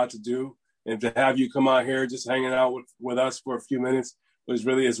you got a lot to do, and to have you come out here, just hanging out with us for a few minutes, is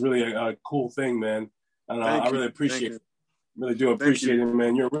really a cool thing, man. And I really appreciate it. Really do appreciate it,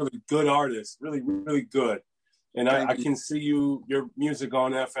 man. You're a really good artist. Really, really good. And I can see your music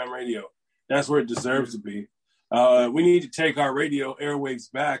on FM radio. That's where it deserves to be. We need to take our radio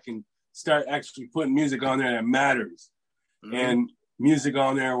airwaves back and start actually putting music on there that matters. Mm-hmm. And music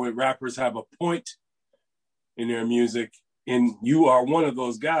on there where rappers have a point in their music. And you are one of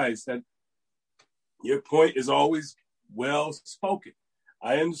those guys that your point is always well spoken.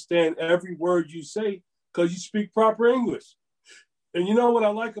 I understand every word you say because you speak proper English. And you know what I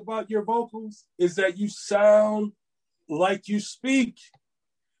like about your vocals is that you sound like you speak.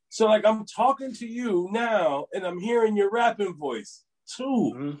 So like I'm talking to you now and I'm hearing your rapping voice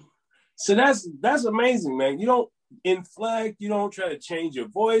too. Mm-hmm. So that's amazing, man. You don't inflect, you don't try to change your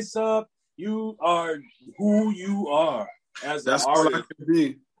voice up. You are who you are as an artist. That's all I could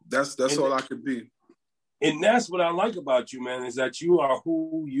be. That's all I could be. And that's what I like about you, man, is that you are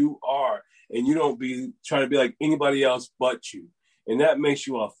who you are. And you don't try to be like anybody else but you. And that makes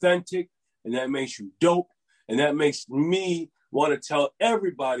you authentic, and that makes you dope, and that makes me want to tell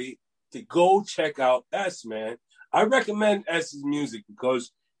everybody to go check out S, man. I recommend S's music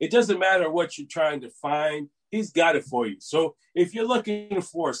because it doesn't matter what you're trying to find. He's got it for you. So if you're looking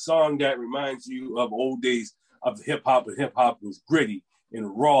for a song that reminds you of old days of hip-hop, and hip-hop was gritty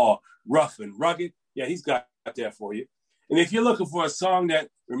and raw, rough and rugged, yeah, he's got that for you. And if you're looking for a song that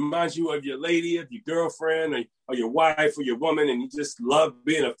reminds you of your lady, of your girlfriend, or your wife, or your woman, and you just love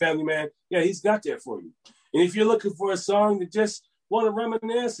being a family man, yeah, he's got that for you. And if you're looking for a song that just want to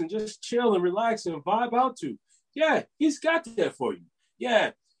reminisce and just chill and relax and vibe out to, yeah, he's got that for you.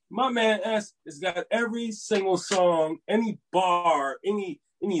 Yeah, my man S has got every single song, any bar, any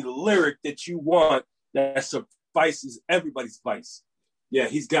lyric that you want that suffices everybody's vice. Yeah,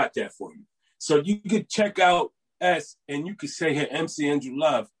 he's got that for you. So you could check out S, and you could say, hey, MC Andrew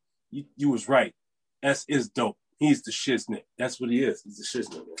Love, you was right. S is dope. He's the shiznit. That's what he is. He's the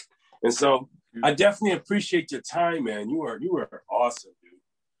shiznit, man. And so I definitely appreciate your time, man. You are awesome,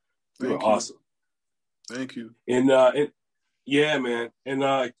 dude. You are awesome. Thank you. And yeah, man.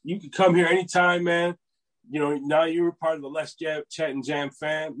 And you can come here anytime, man. You know, now you're part of the Let's Chat and Jam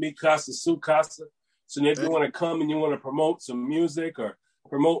fam. Mi Casa, Su Casa. So if you want to come and you want to promote some music or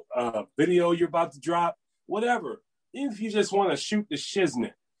promote a video you're about to drop, whatever. Even if you just want to shoot the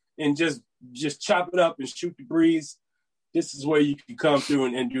shiznit and just chop it up and shoot the breeze, this is where you can come through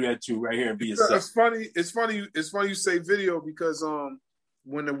and do that too, right here and be yourself. It's funny you say video because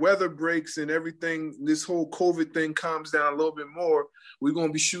when the weather breaks and everything, this whole COVID thing calms down a little bit more, we're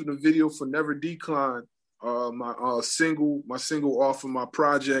gonna be shooting a video for Never Decline my single off of my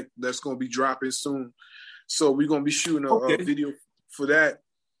project that's gonna be dropping soon. So we're gonna be shooting a video for that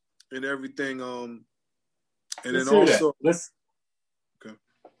and everything. And let's then also let's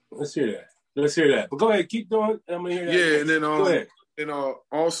hear that. But go ahead, keep doing. I'm gonna hear that. Yeah, and then go ahead. And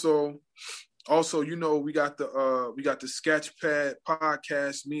also, you know, we got the Sketchpad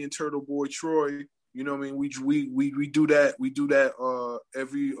podcast. Me and Turtle Boy Troy. You know what I mean? We do that. We do that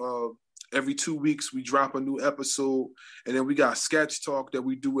every 2 weeks. We drop a new episode, and then we got Sketch Talk that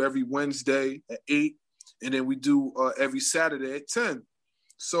we do every Wednesday at 8, and then we do every Saturday at 10.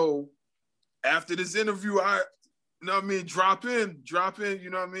 So after this interview, you know what I mean, drop in, you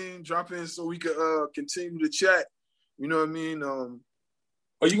know what I mean, drop in so we could continue to chat. You know what I mean?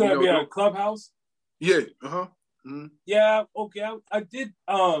 Are you gonna be on Clubhouse? Yeah. Mm-hmm. Yeah. Okay. I did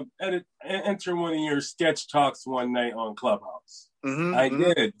enter one of your sketch talks one night on Clubhouse. Mm-hmm, I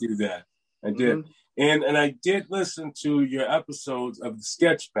did do that. I did, mm-hmm. and I did listen to your episodes of the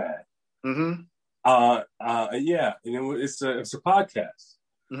Sketchpad. Mm-hmm. Yeah, and it's a podcast.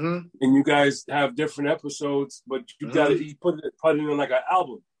 Mm-hmm. And you guys have different episodes, but you got to put it in like an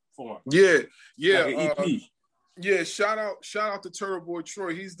album form. Yeah, like an EP. Yeah, shout out to Turtle Boy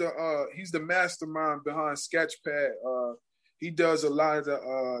Troy. He's the mastermind behind Sketchpad. He does a lot of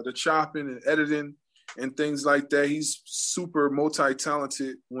the chopping and editing and things like that. He's super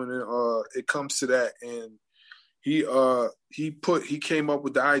multi-talented when it comes to that. And he came up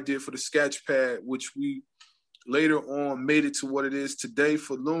with the idea for the Sketchpad, which we later on made it to what it is today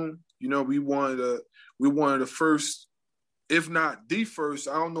for Loom. You know, we wanted the first, if not the first.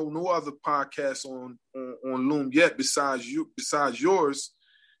 I don't know no other podcast on Loom yet besides yours.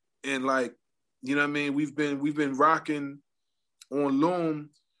 And like, you know what I mean? We've been rocking on Loom.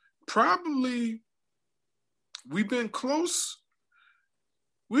 Probably we've been close.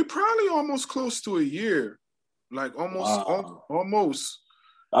 We're probably almost close to a year. Like almost.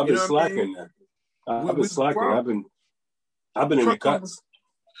 I've been slacking that. I've been slacking. I've been in the cuts.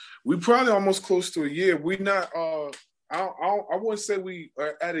 We probably almost close to a year. We not. I wouldn't say we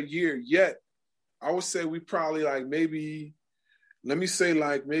are at a year yet. I would say we probably like maybe. Let me say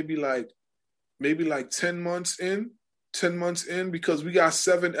like maybe 10 months in. 10 months in, because we got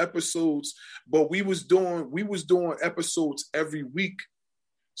 7 episodes, but we was doing episodes every week.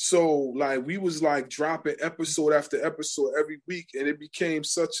 So like we was like dropping episode after episode every week, and it became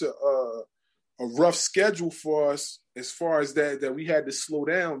such a rough schedule for us as far as that we had to slow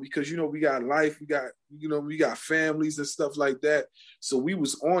down, because you know we got life, we got families and stuff like that. So we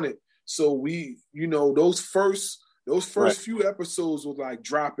was on it. So we, you know, those first right. few episodes were like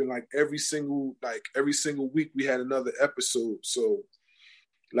dropping like every single week we had another episode. So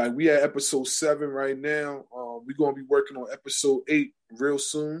like we at episode 7 right now. We're gonna be working on episode 8 real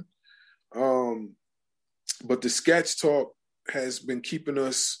soon. But the Sketch Talk has been keeping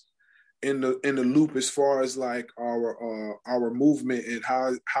us in the loop as far as like our movement and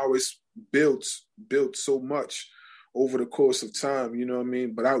how it's built so much over the course of time. You know what I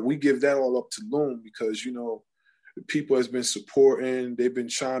mean? But we give that all up to Loom, because you know the people has been supporting, they've been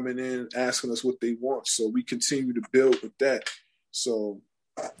chiming in, asking us what they want. So we continue to build with that. So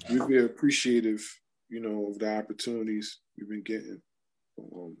we're very appreciative, you know, of the opportunities we've been getting.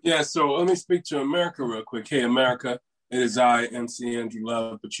 Yeah, so let me speak to America real quick. Hey, America, it is I, MC Andrew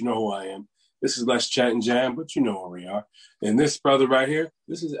Love, but you know who I am. This is Let's Chat and Jam, but you know where we are. And this brother right here,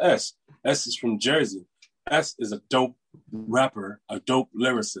 this is S. S is from Jersey. S is a dope rapper, a dope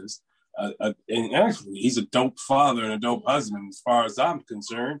lyricist. And actually, he's a dope father and a dope husband as far as I'm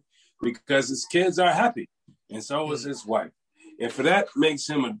concerned, because his kids are happy, and so is his wife. And for that makes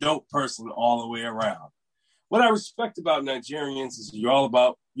him a dope person all the way around. What I respect about Nigerians is you're all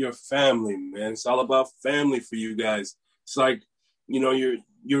about your family, man. It's all about family for you guys. It's like, you know,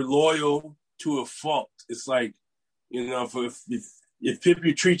 you're loyal to a fault. It's like, you know, if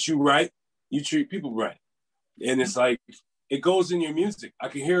people treat you right, you treat people right. And it's like, it goes in your music. I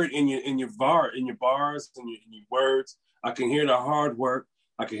can hear it in your bars, in your words. I can hear the hard work.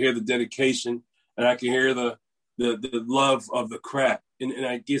 I can hear the dedication, and I can hear the love of the craft. And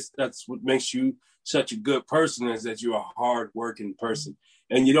I guess that's what makes you such a good person, is that you're a hard-working person,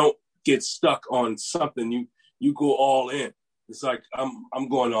 and you don't get stuck on something. You go all in. It's like I'm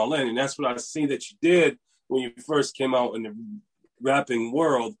going all in, and that's what I see that you did when you first came out in the rapping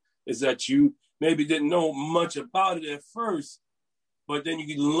world. Is that you maybe didn't know much about it at first, but then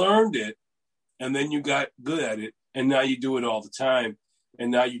you learned it, and then you got good at it, and now you do it all the time, and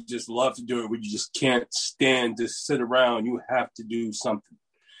now you just love to do it, where you just can't stand to sit around. You have to do something.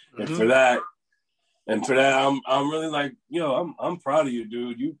 Mm-hmm. And for that, I'm really like, yo, I'm proud of you,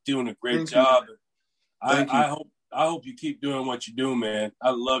 dude. You're doing a great job. I hope you keep doing what you do, man.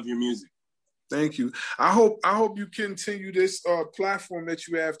 I love your music. Thank you. I hope you continue this platform that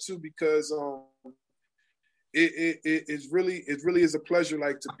you have too, because it really is a pleasure,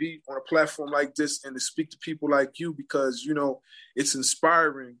 like, to be on a platform like this and to speak to people like you, because, you know, it's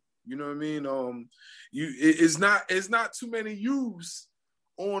inspiring. You know what I mean? It's not too many yous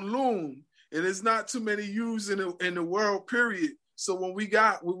on Loom, and it's not too many yous in the world, period. So when we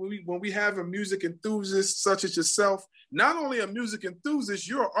have a music enthusiast such as yourself, not only a music enthusiast,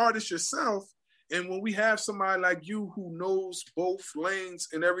 you're an artist yourself. And when we have somebody like you who knows both lanes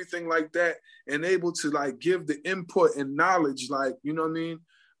and everything like that, and able to, like, give the input and knowledge, like, you know what I mean?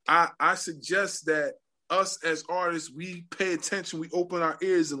 I suggest that us as artists, we pay attention, we open our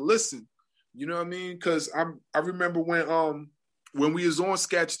ears and listen. You know what I mean? Because I remember when we was on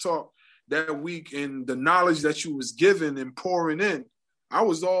Sketch Talk that week, and the knowledge that you was giving and pouring in, I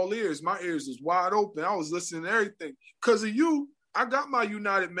was all ears. My ears was wide open. I was listening to everything. Because of you, I got my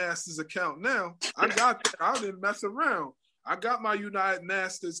United Masters account now. I got that. I didn't mess around. I got my United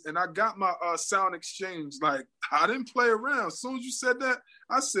Masters, and I got my Sound Exchange. Like, I didn't play around. As soon as you said that,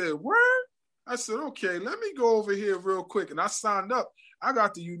 I said, word? I said, okay, let me go over here real quick. And I signed up. I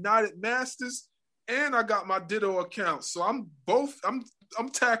got the United Masters, and I got my Ditto account. So I'm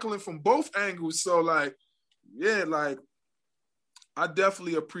tackling from both angles. So, like, yeah, like, I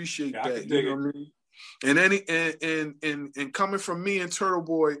definitely appreciate that. You know what I mean? And coming from me and Turtle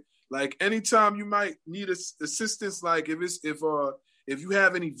Boy, like, anytime you might need assistance, like if you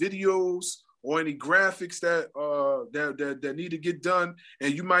have any videos or any graphics that need to get done,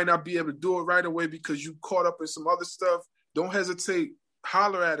 and you might not be able to do it right away because you caught up in some other stuff, don't hesitate.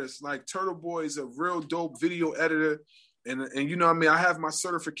 Holler at us. Like, Turtle Boy is a real dope video editor, and you know what I mean? I have my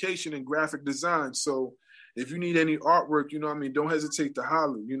certification in graphic design, so if you need any artwork, you know what I mean, don't hesitate to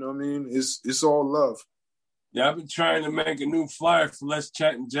holler. You know what I mean? It's all love. Yeah, I've been trying to make a new flyer for Let's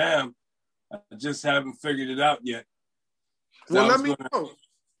Chat and Jam. I just haven't figured it out yet. Well, let me know.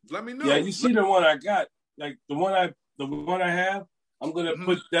 Let me know. Yeah, you see the one I got, like the one I have. I'm gonna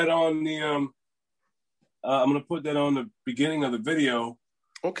put that on the I'm gonna put that on the beginning of the video.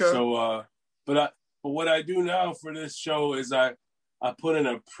 Okay. So, but what I do now for this show is I put in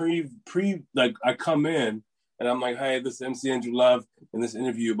a pre like, I come in and I'm like, hey, this is MC Andrew Love, and this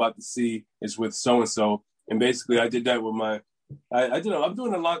interview you're about to see is with so-and-so. And basically I did that with I'm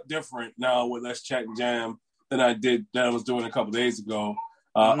doing a lot different now with Let's Chat and Jam than I was doing a couple days ago.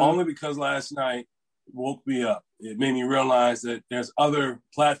 Only because last night woke me up. It made me realize that there's other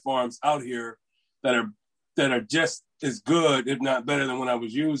platforms out here that are just as good, if not better, than what I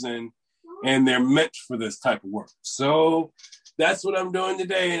was using, and they're meant for this type of work. So that's what I'm doing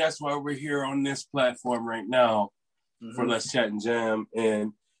today, and that's why we're here on this platform right now for Let's Chat and Jam.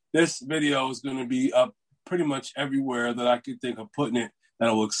 And this video is going to be up pretty much everywhere that I could think of putting it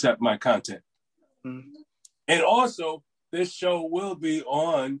that will accept my content. And also, this show will be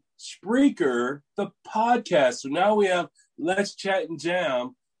on Spreaker, the podcast. So now we have Let's Chat and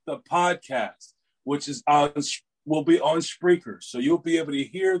Jam, the podcast, which will be on Spreaker. So you'll be able to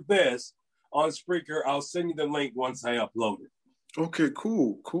hear this on Spreaker. I'll send you the link once I upload it. Okay,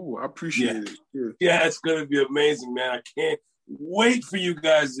 cool. I appreciate it. Yeah, it's going to be amazing, man. I can't wait for you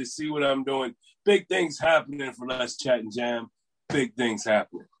guys to see what I'm doing. Big things happening for Let's Chat and Jam. Big things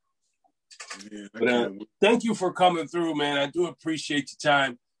happening. Yeah, but thank you for coming through, man. I do appreciate your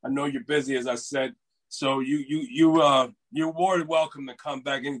time. I know you're busy, as I said. So you're more than welcome to come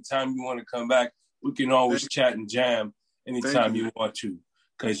back anytime you want to come back. We can always chat and jam anytime you want to,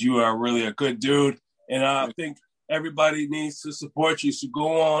 because you are really a good dude. And I think everybody needs to support you. So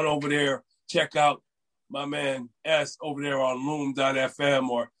go on over there, check out my man S over there on Loom.fm,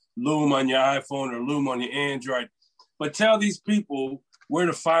 or Loom on your iPhone, or Loom on your Android. But tell these people where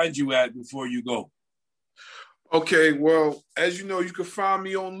to find you at before you go. Okay, well, as you know, you can find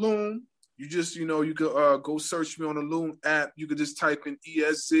me on Loom. You just, you could go search me on the Loom app. You could just type in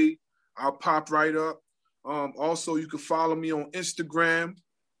ESZ. I'll pop right up. Also, you can follow me on Instagram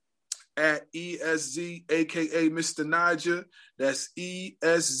at ESZ, a.k.a. Mr. Naija. That's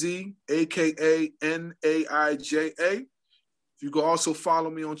ESZ, a.k.a. Naija. You can also follow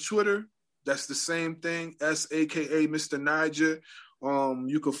me on Twitter. That's the same thing, S-A-K-A Mr. Naija.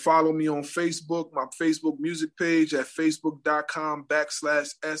 You can follow me on Facebook, my Facebook music page at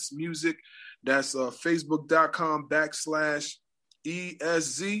facebook.com/SMusic. That's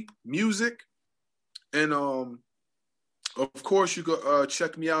facebook.com/ESZ Music. And of course, you can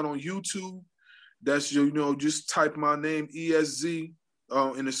check me out on YouTube. That's, just type my name, ESZ,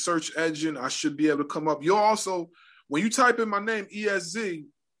 in the search engine. I should be able to come up. You'll also, when you type in my name, ESZ,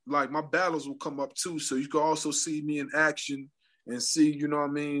 like my battles will come up too. So you can also see me in action and see, you know what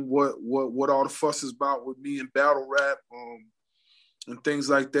I mean, what all the fuss is about with me in battle rap, and things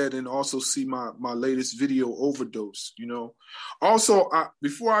like that, and also see my latest video, Overdose, you know. Also,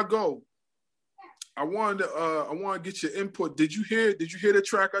 before I go, I wanted to get your input. Did you hear the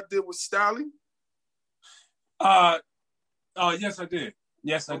track I did with Stally? Yes, I did.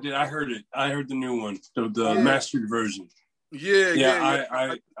 Yes, I did. I heard it. I heard the new one, the mastered version. Yeah.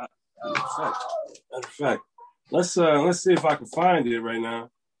 Matter of fact, let's see if I can find it right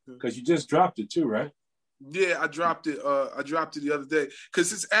now, because you just dropped it too, right? Yeah, I dropped it. I dropped it the other day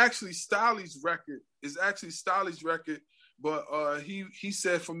because it's actually Stolly's record. But he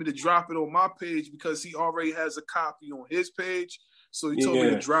said for me to drop it on my page because he already has a copy on his page. So he told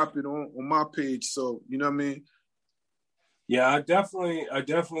me to drop it on my page. So you know what I mean? Yeah, I definitely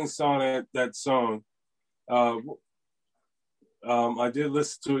saw that song. I did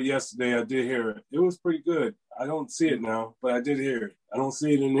listen to it yesterday. I did hear it. It was pretty good. I don't see it now, but I did hear it. I don't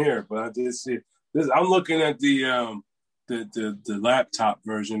see it in here, but I did see it. I'm looking at the laptop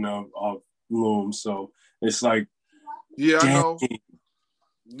version of Loom, so it's like, I know.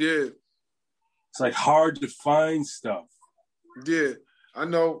 Yeah, it's like hard to find stuff. Yeah, I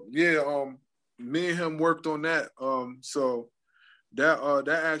know. Yeah, me and him worked on that. So that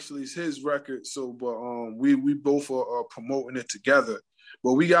actually is his record. So, but we both are promoting it together.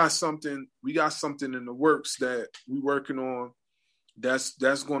 But we got something in the works that we working on.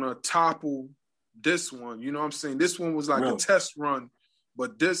 That's gonna topple this one. You know what I'm saying? This one was like a test run,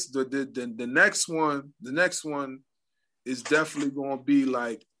 but the next one is definitely gonna be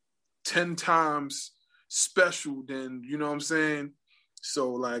like 10 times special than, you know what I'm saying?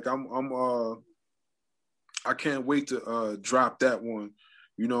 So like I can't wait to drop that one.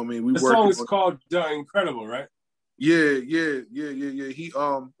 You know what I mean? The song is called Incredible, right? Yeah. He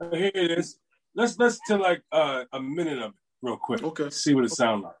Here it is. Let's listen to like a minute of it real quick. Okay. See what it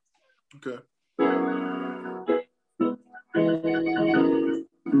sounds like. Okay.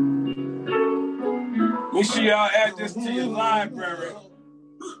 Make sure y'all add this to your library.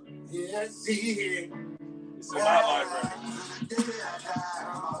 It's in my library.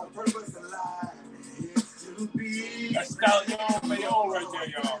 That's Stallion Mayon right there,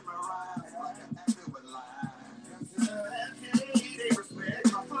 y'all.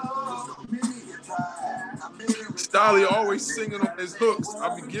 Stolly always singing on his hooks.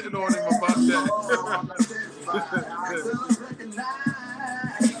 I be getting on him about that.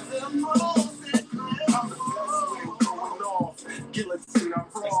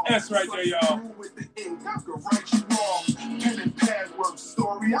 That's S right there, y'all.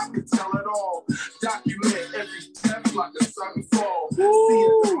 Story, I can tell it all. Document every step like a sudden fall. See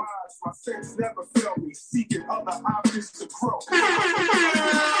it demise, my sense never failed me. Seeking other options to grow.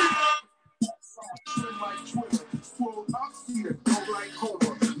 Like Twitter, swole up, see the dope like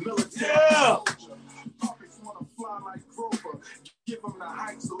Homer. Military soldier. Puppets wanna fly like Grover. Give them the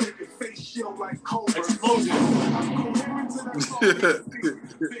hype so they can face shield like Cobra. Explosion. I'm coherent to that song.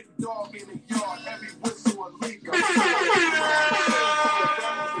 Big dog in the yard, every whistle a leak.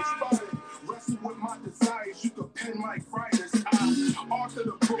 Wrestle with my desires, you can pen like writers.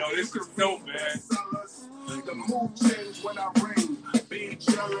 Yo, this is dope, man. The mood change when I rain. Being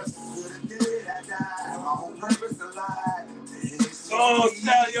jealous. Oh,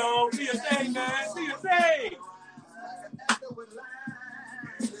 Stallion, do your thing, man. Do your thing.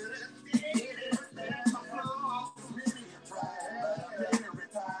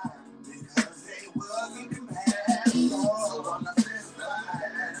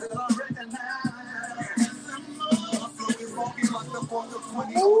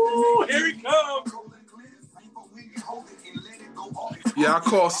 Ooh, here he comes. Yeah, I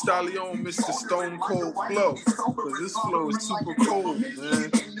call Stallion Mr. Stone Cold Flow, because this flow is super cold,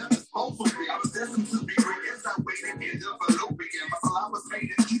 man.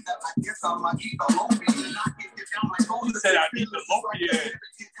 He said, I need the Lopian.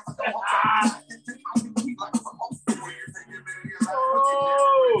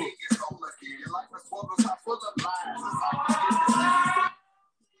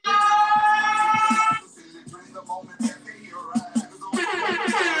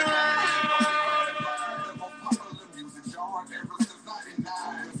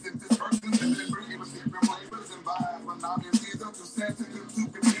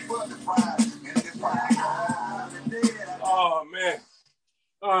 Oh man!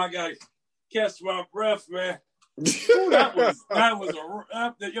 Oh, I gotta catch my breath, man. that was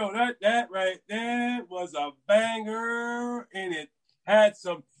that right there was a banger, and it had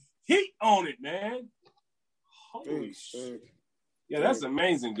some heat on it, man. Holy shit! Yeah, that's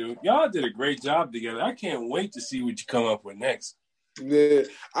amazing, dude. Y'all did a great job together. I can't wait to see what you come up with next. Yeah,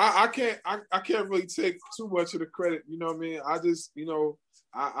 I can't really take too much of the credit. You know what I mean? I just,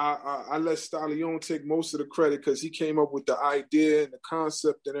 I let Stallion take most of the credit because he came up with the idea and the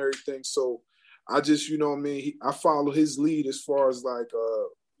concept and everything. So I just, you know what I mean? I followed his lead as far as like,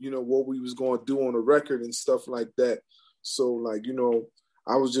 what we was going to do on the record and stuff like that. So like,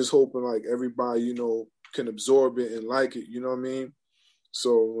 I was just hoping like everybody, can absorb it and like it. You know what I mean?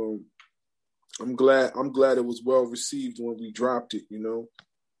 So I'm glad it was well received when we dropped it.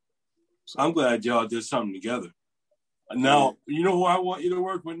 So, I'm glad y'all did something together. Now, you know who I want you to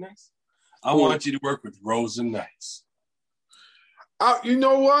work with next? I want you to work with Rosa Nice. You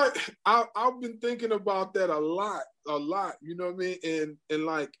know what? I've been thinking about that a lot. You know what I mean? And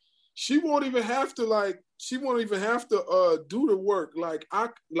like, she won't even have to do the work. Like I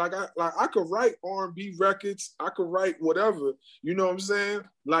could write R&B records. I could write whatever. You know what I'm saying?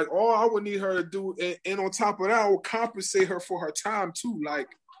 Like all I would need her to do, and on top of that, I would compensate her for her time too. Like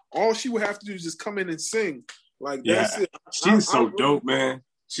all she would have to do is just come in and sing. Like that's it. She's so dope, man.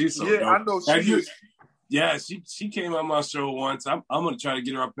 She's so dope. I know she is. Yeah, she came on my show once. I'm gonna try to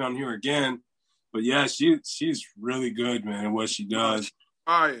get her up on here again. But yeah, she's really good, man, at what she does.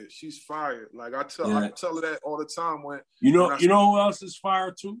 She's fired. Like I tell her that all the time when you know who else is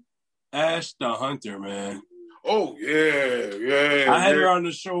fired too? Ash the Hunter, man. Oh yeah. I had her on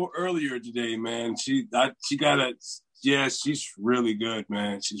the show earlier today, man. She's really good,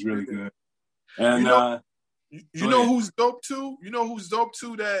 man. She's really good. And you know who's dope too? You know who's dope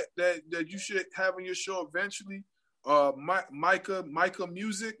too that you should have on your show eventually? Micah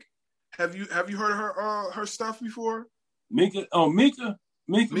Music. Have you heard her stuff before? Mika.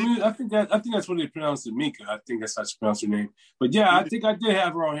 I think that's what they pronounce it, Mika. I think that's how she pronounced her name. But yeah, I think I did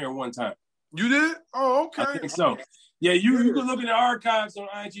have her on here one time. You did? Oh, okay. I think so. Yeah, you can look in the archives on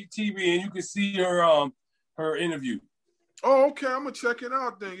IGTV and you can see her interview. Oh, okay. I'm gonna check it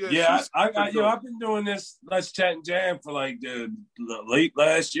out then. Yeah, I've been doing this Let's Chat and Jam for like late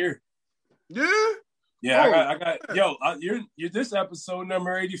last year. Yeah. Yeah, you're this episode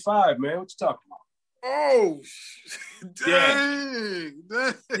number 85, man. What you talking about? Oh, dang.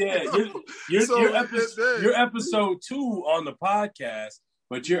 Yeah, you're episode 2 on the podcast,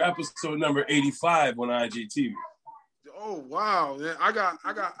 but you're episode number 85 on IGTV. Oh wow, man! I got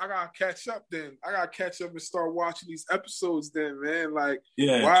catch up then. I got to catch up and start watching these episodes then, man. Like,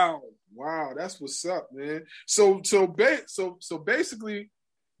 wow, that's what's up, man. So basically,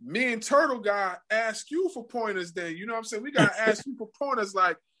 me and Turtle Guy ask you for pointers. Then you know what I'm saying? We got to ask you for pointers.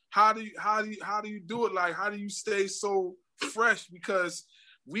 Like, how do you do it? Like, how do you stay so fresh? Because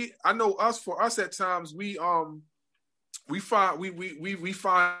I know for us at times we find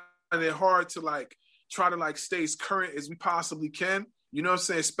it hard to like try to like stay as current as we possibly can. You know what I'm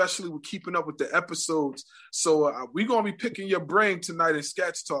saying? Especially with keeping up with the episodes. So we're gonna be picking your brain tonight in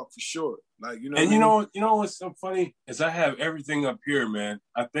Sketch Talk for sure. Like you know. And you know what's so funny is I have everything up here, man.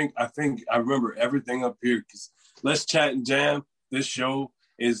 I think I remember everything up here because Let's Chat and Jam. This show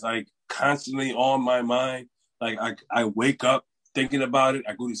is like constantly on my mind. Like I wake up thinking about it.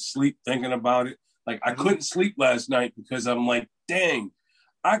 I go to sleep thinking about it. Like I couldn't sleep last night because I'm like, dang,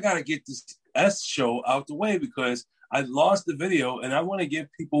 I gotta get this S show out the way because I lost the video and I want to give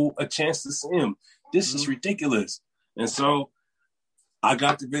people a chance to see him. This is ridiculous. And so I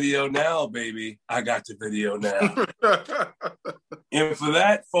got the video now, baby. I got the video now. And for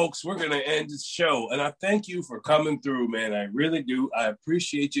that, folks, we're going to end the show. And I thank you for coming through, man. I really do. I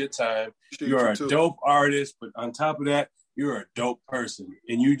appreciate your time. You're a dope artist, but on top of that, you're a dope person.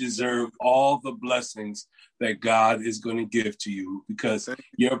 And you deserve all the blessings that God is going to give to you because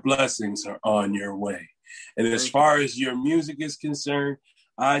your blessings are on your way. And as far as your music is concerned,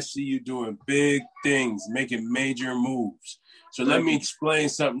 I see you doing big things, making major moves. So let me explain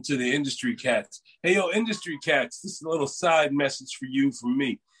something to the industry cats. Hey, yo, industry cats, this is a little side message for you from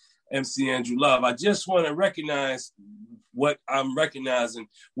me, MC Andrew Love. I just want to recognize what I'm recognizing,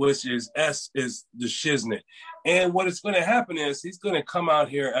 which is S is the shiznit. And what is going to happen is he's going to come out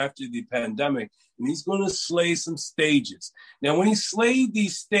here after the pandemic and he's going to slay some stages. Now, when he slayed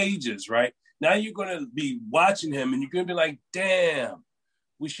these stages, right, now you're going to be watching him and you're going to be like, damn,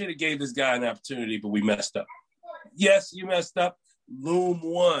 we should have gave this guy an opportunity, but we messed up. Yes, you messed up. Loom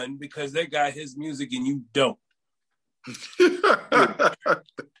won because they got his music and you don't. Yeah,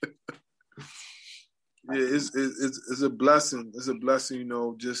 it's a blessing. It's a blessing, you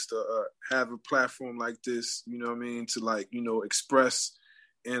know, just to have a platform like this, you know what I mean, to like, you know, express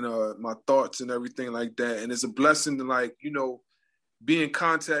and my thoughts and everything like that. And it's a blessing to like, you know, be in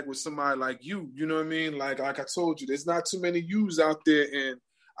contact with somebody like you. You know what I mean? Like I told you, there's not too many yous out there, and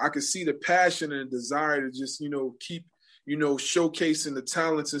I can see the passion and desire to just, keep, showcasing the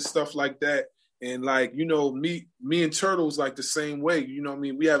talents and stuff like that. And like, me and Turtle's like the same way. You know what I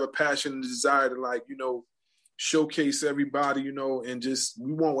mean? We have a passion and desire to like, showcase everybody, and just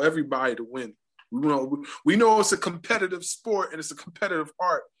we want everybody to win. We know it's a competitive sport and it's a competitive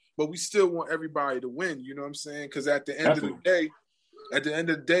art, but we still want everybody to win. You know what I'm saying? Because at the end of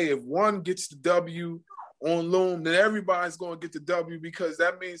the day, if one gets the W on Loom, then everybody's going to get the W, because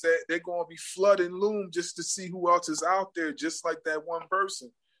that means that they're going to be flooding Loom just to see who else is out there, just like that one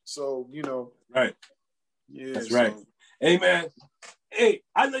person. So, Right. Yeah. That's right. Hey, man. Hey,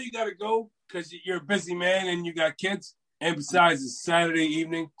 I know you got to go because you're a busy man and you got kids. And besides, it's Saturday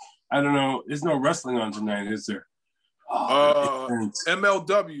evening. I don't know. There's no wrestling on tonight, is there? MLW's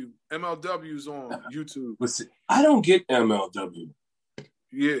on YouTube. I don't get MLW.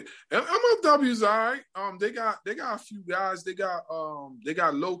 Yeah, MLW's all right. They got a few guys. They got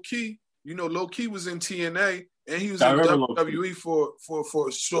Low Key. Low Key was in TNA and he was in WWE for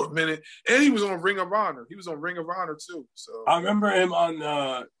a short minute, and he was on Ring of Honor. He was on Ring of Honor too. So I remember him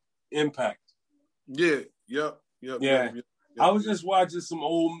on Impact. Yeah. Yep. I was just watching some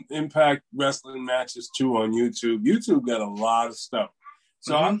old Impact wrestling matches too on YouTube. YouTube got a lot of stuff.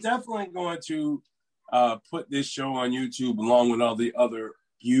 So I'm definitely going to put this show on YouTube along with all the other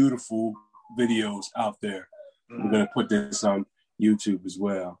beautiful videos out there. We're going to put this on YouTube as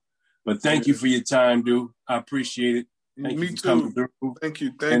well. But thank you for your time, dude. I appreciate it. Thank you for coming through. Thank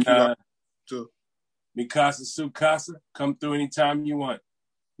you. Mikasa Sukasa, come through anytime you want.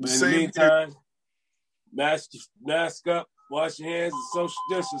 But in the meantime, mask up, wash your hands, and social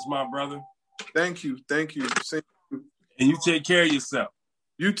distance, my brother. Thank you. Same. And you take care of yourself.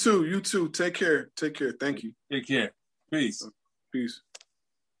 You too. Take care. Thank you. Take care. Peace.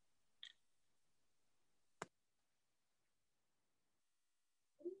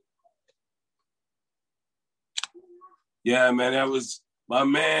 Yeah, man, that was my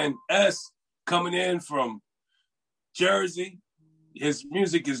man S coming in from Jersey. His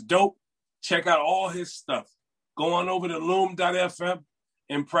music is dope. Check out all his stuff. Go on over to loom.fm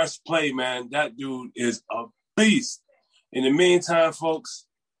and press play, man. That dude is a beast. In the meantime, folks,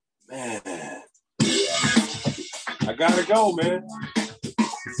 man, I gotta go, man.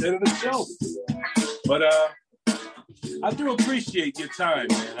 It's the end of the show. But I do appreciate your time,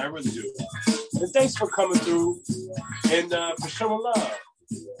 man. I really do. And thanks for coming through and for showing love.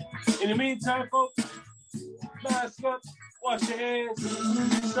 In the meantime, folks, mask up, wash your hands,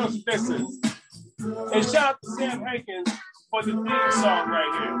 social distance. And shout out to Sam Hankins for the theme song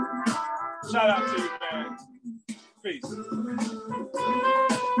right here. Shout out to you, man. Peace.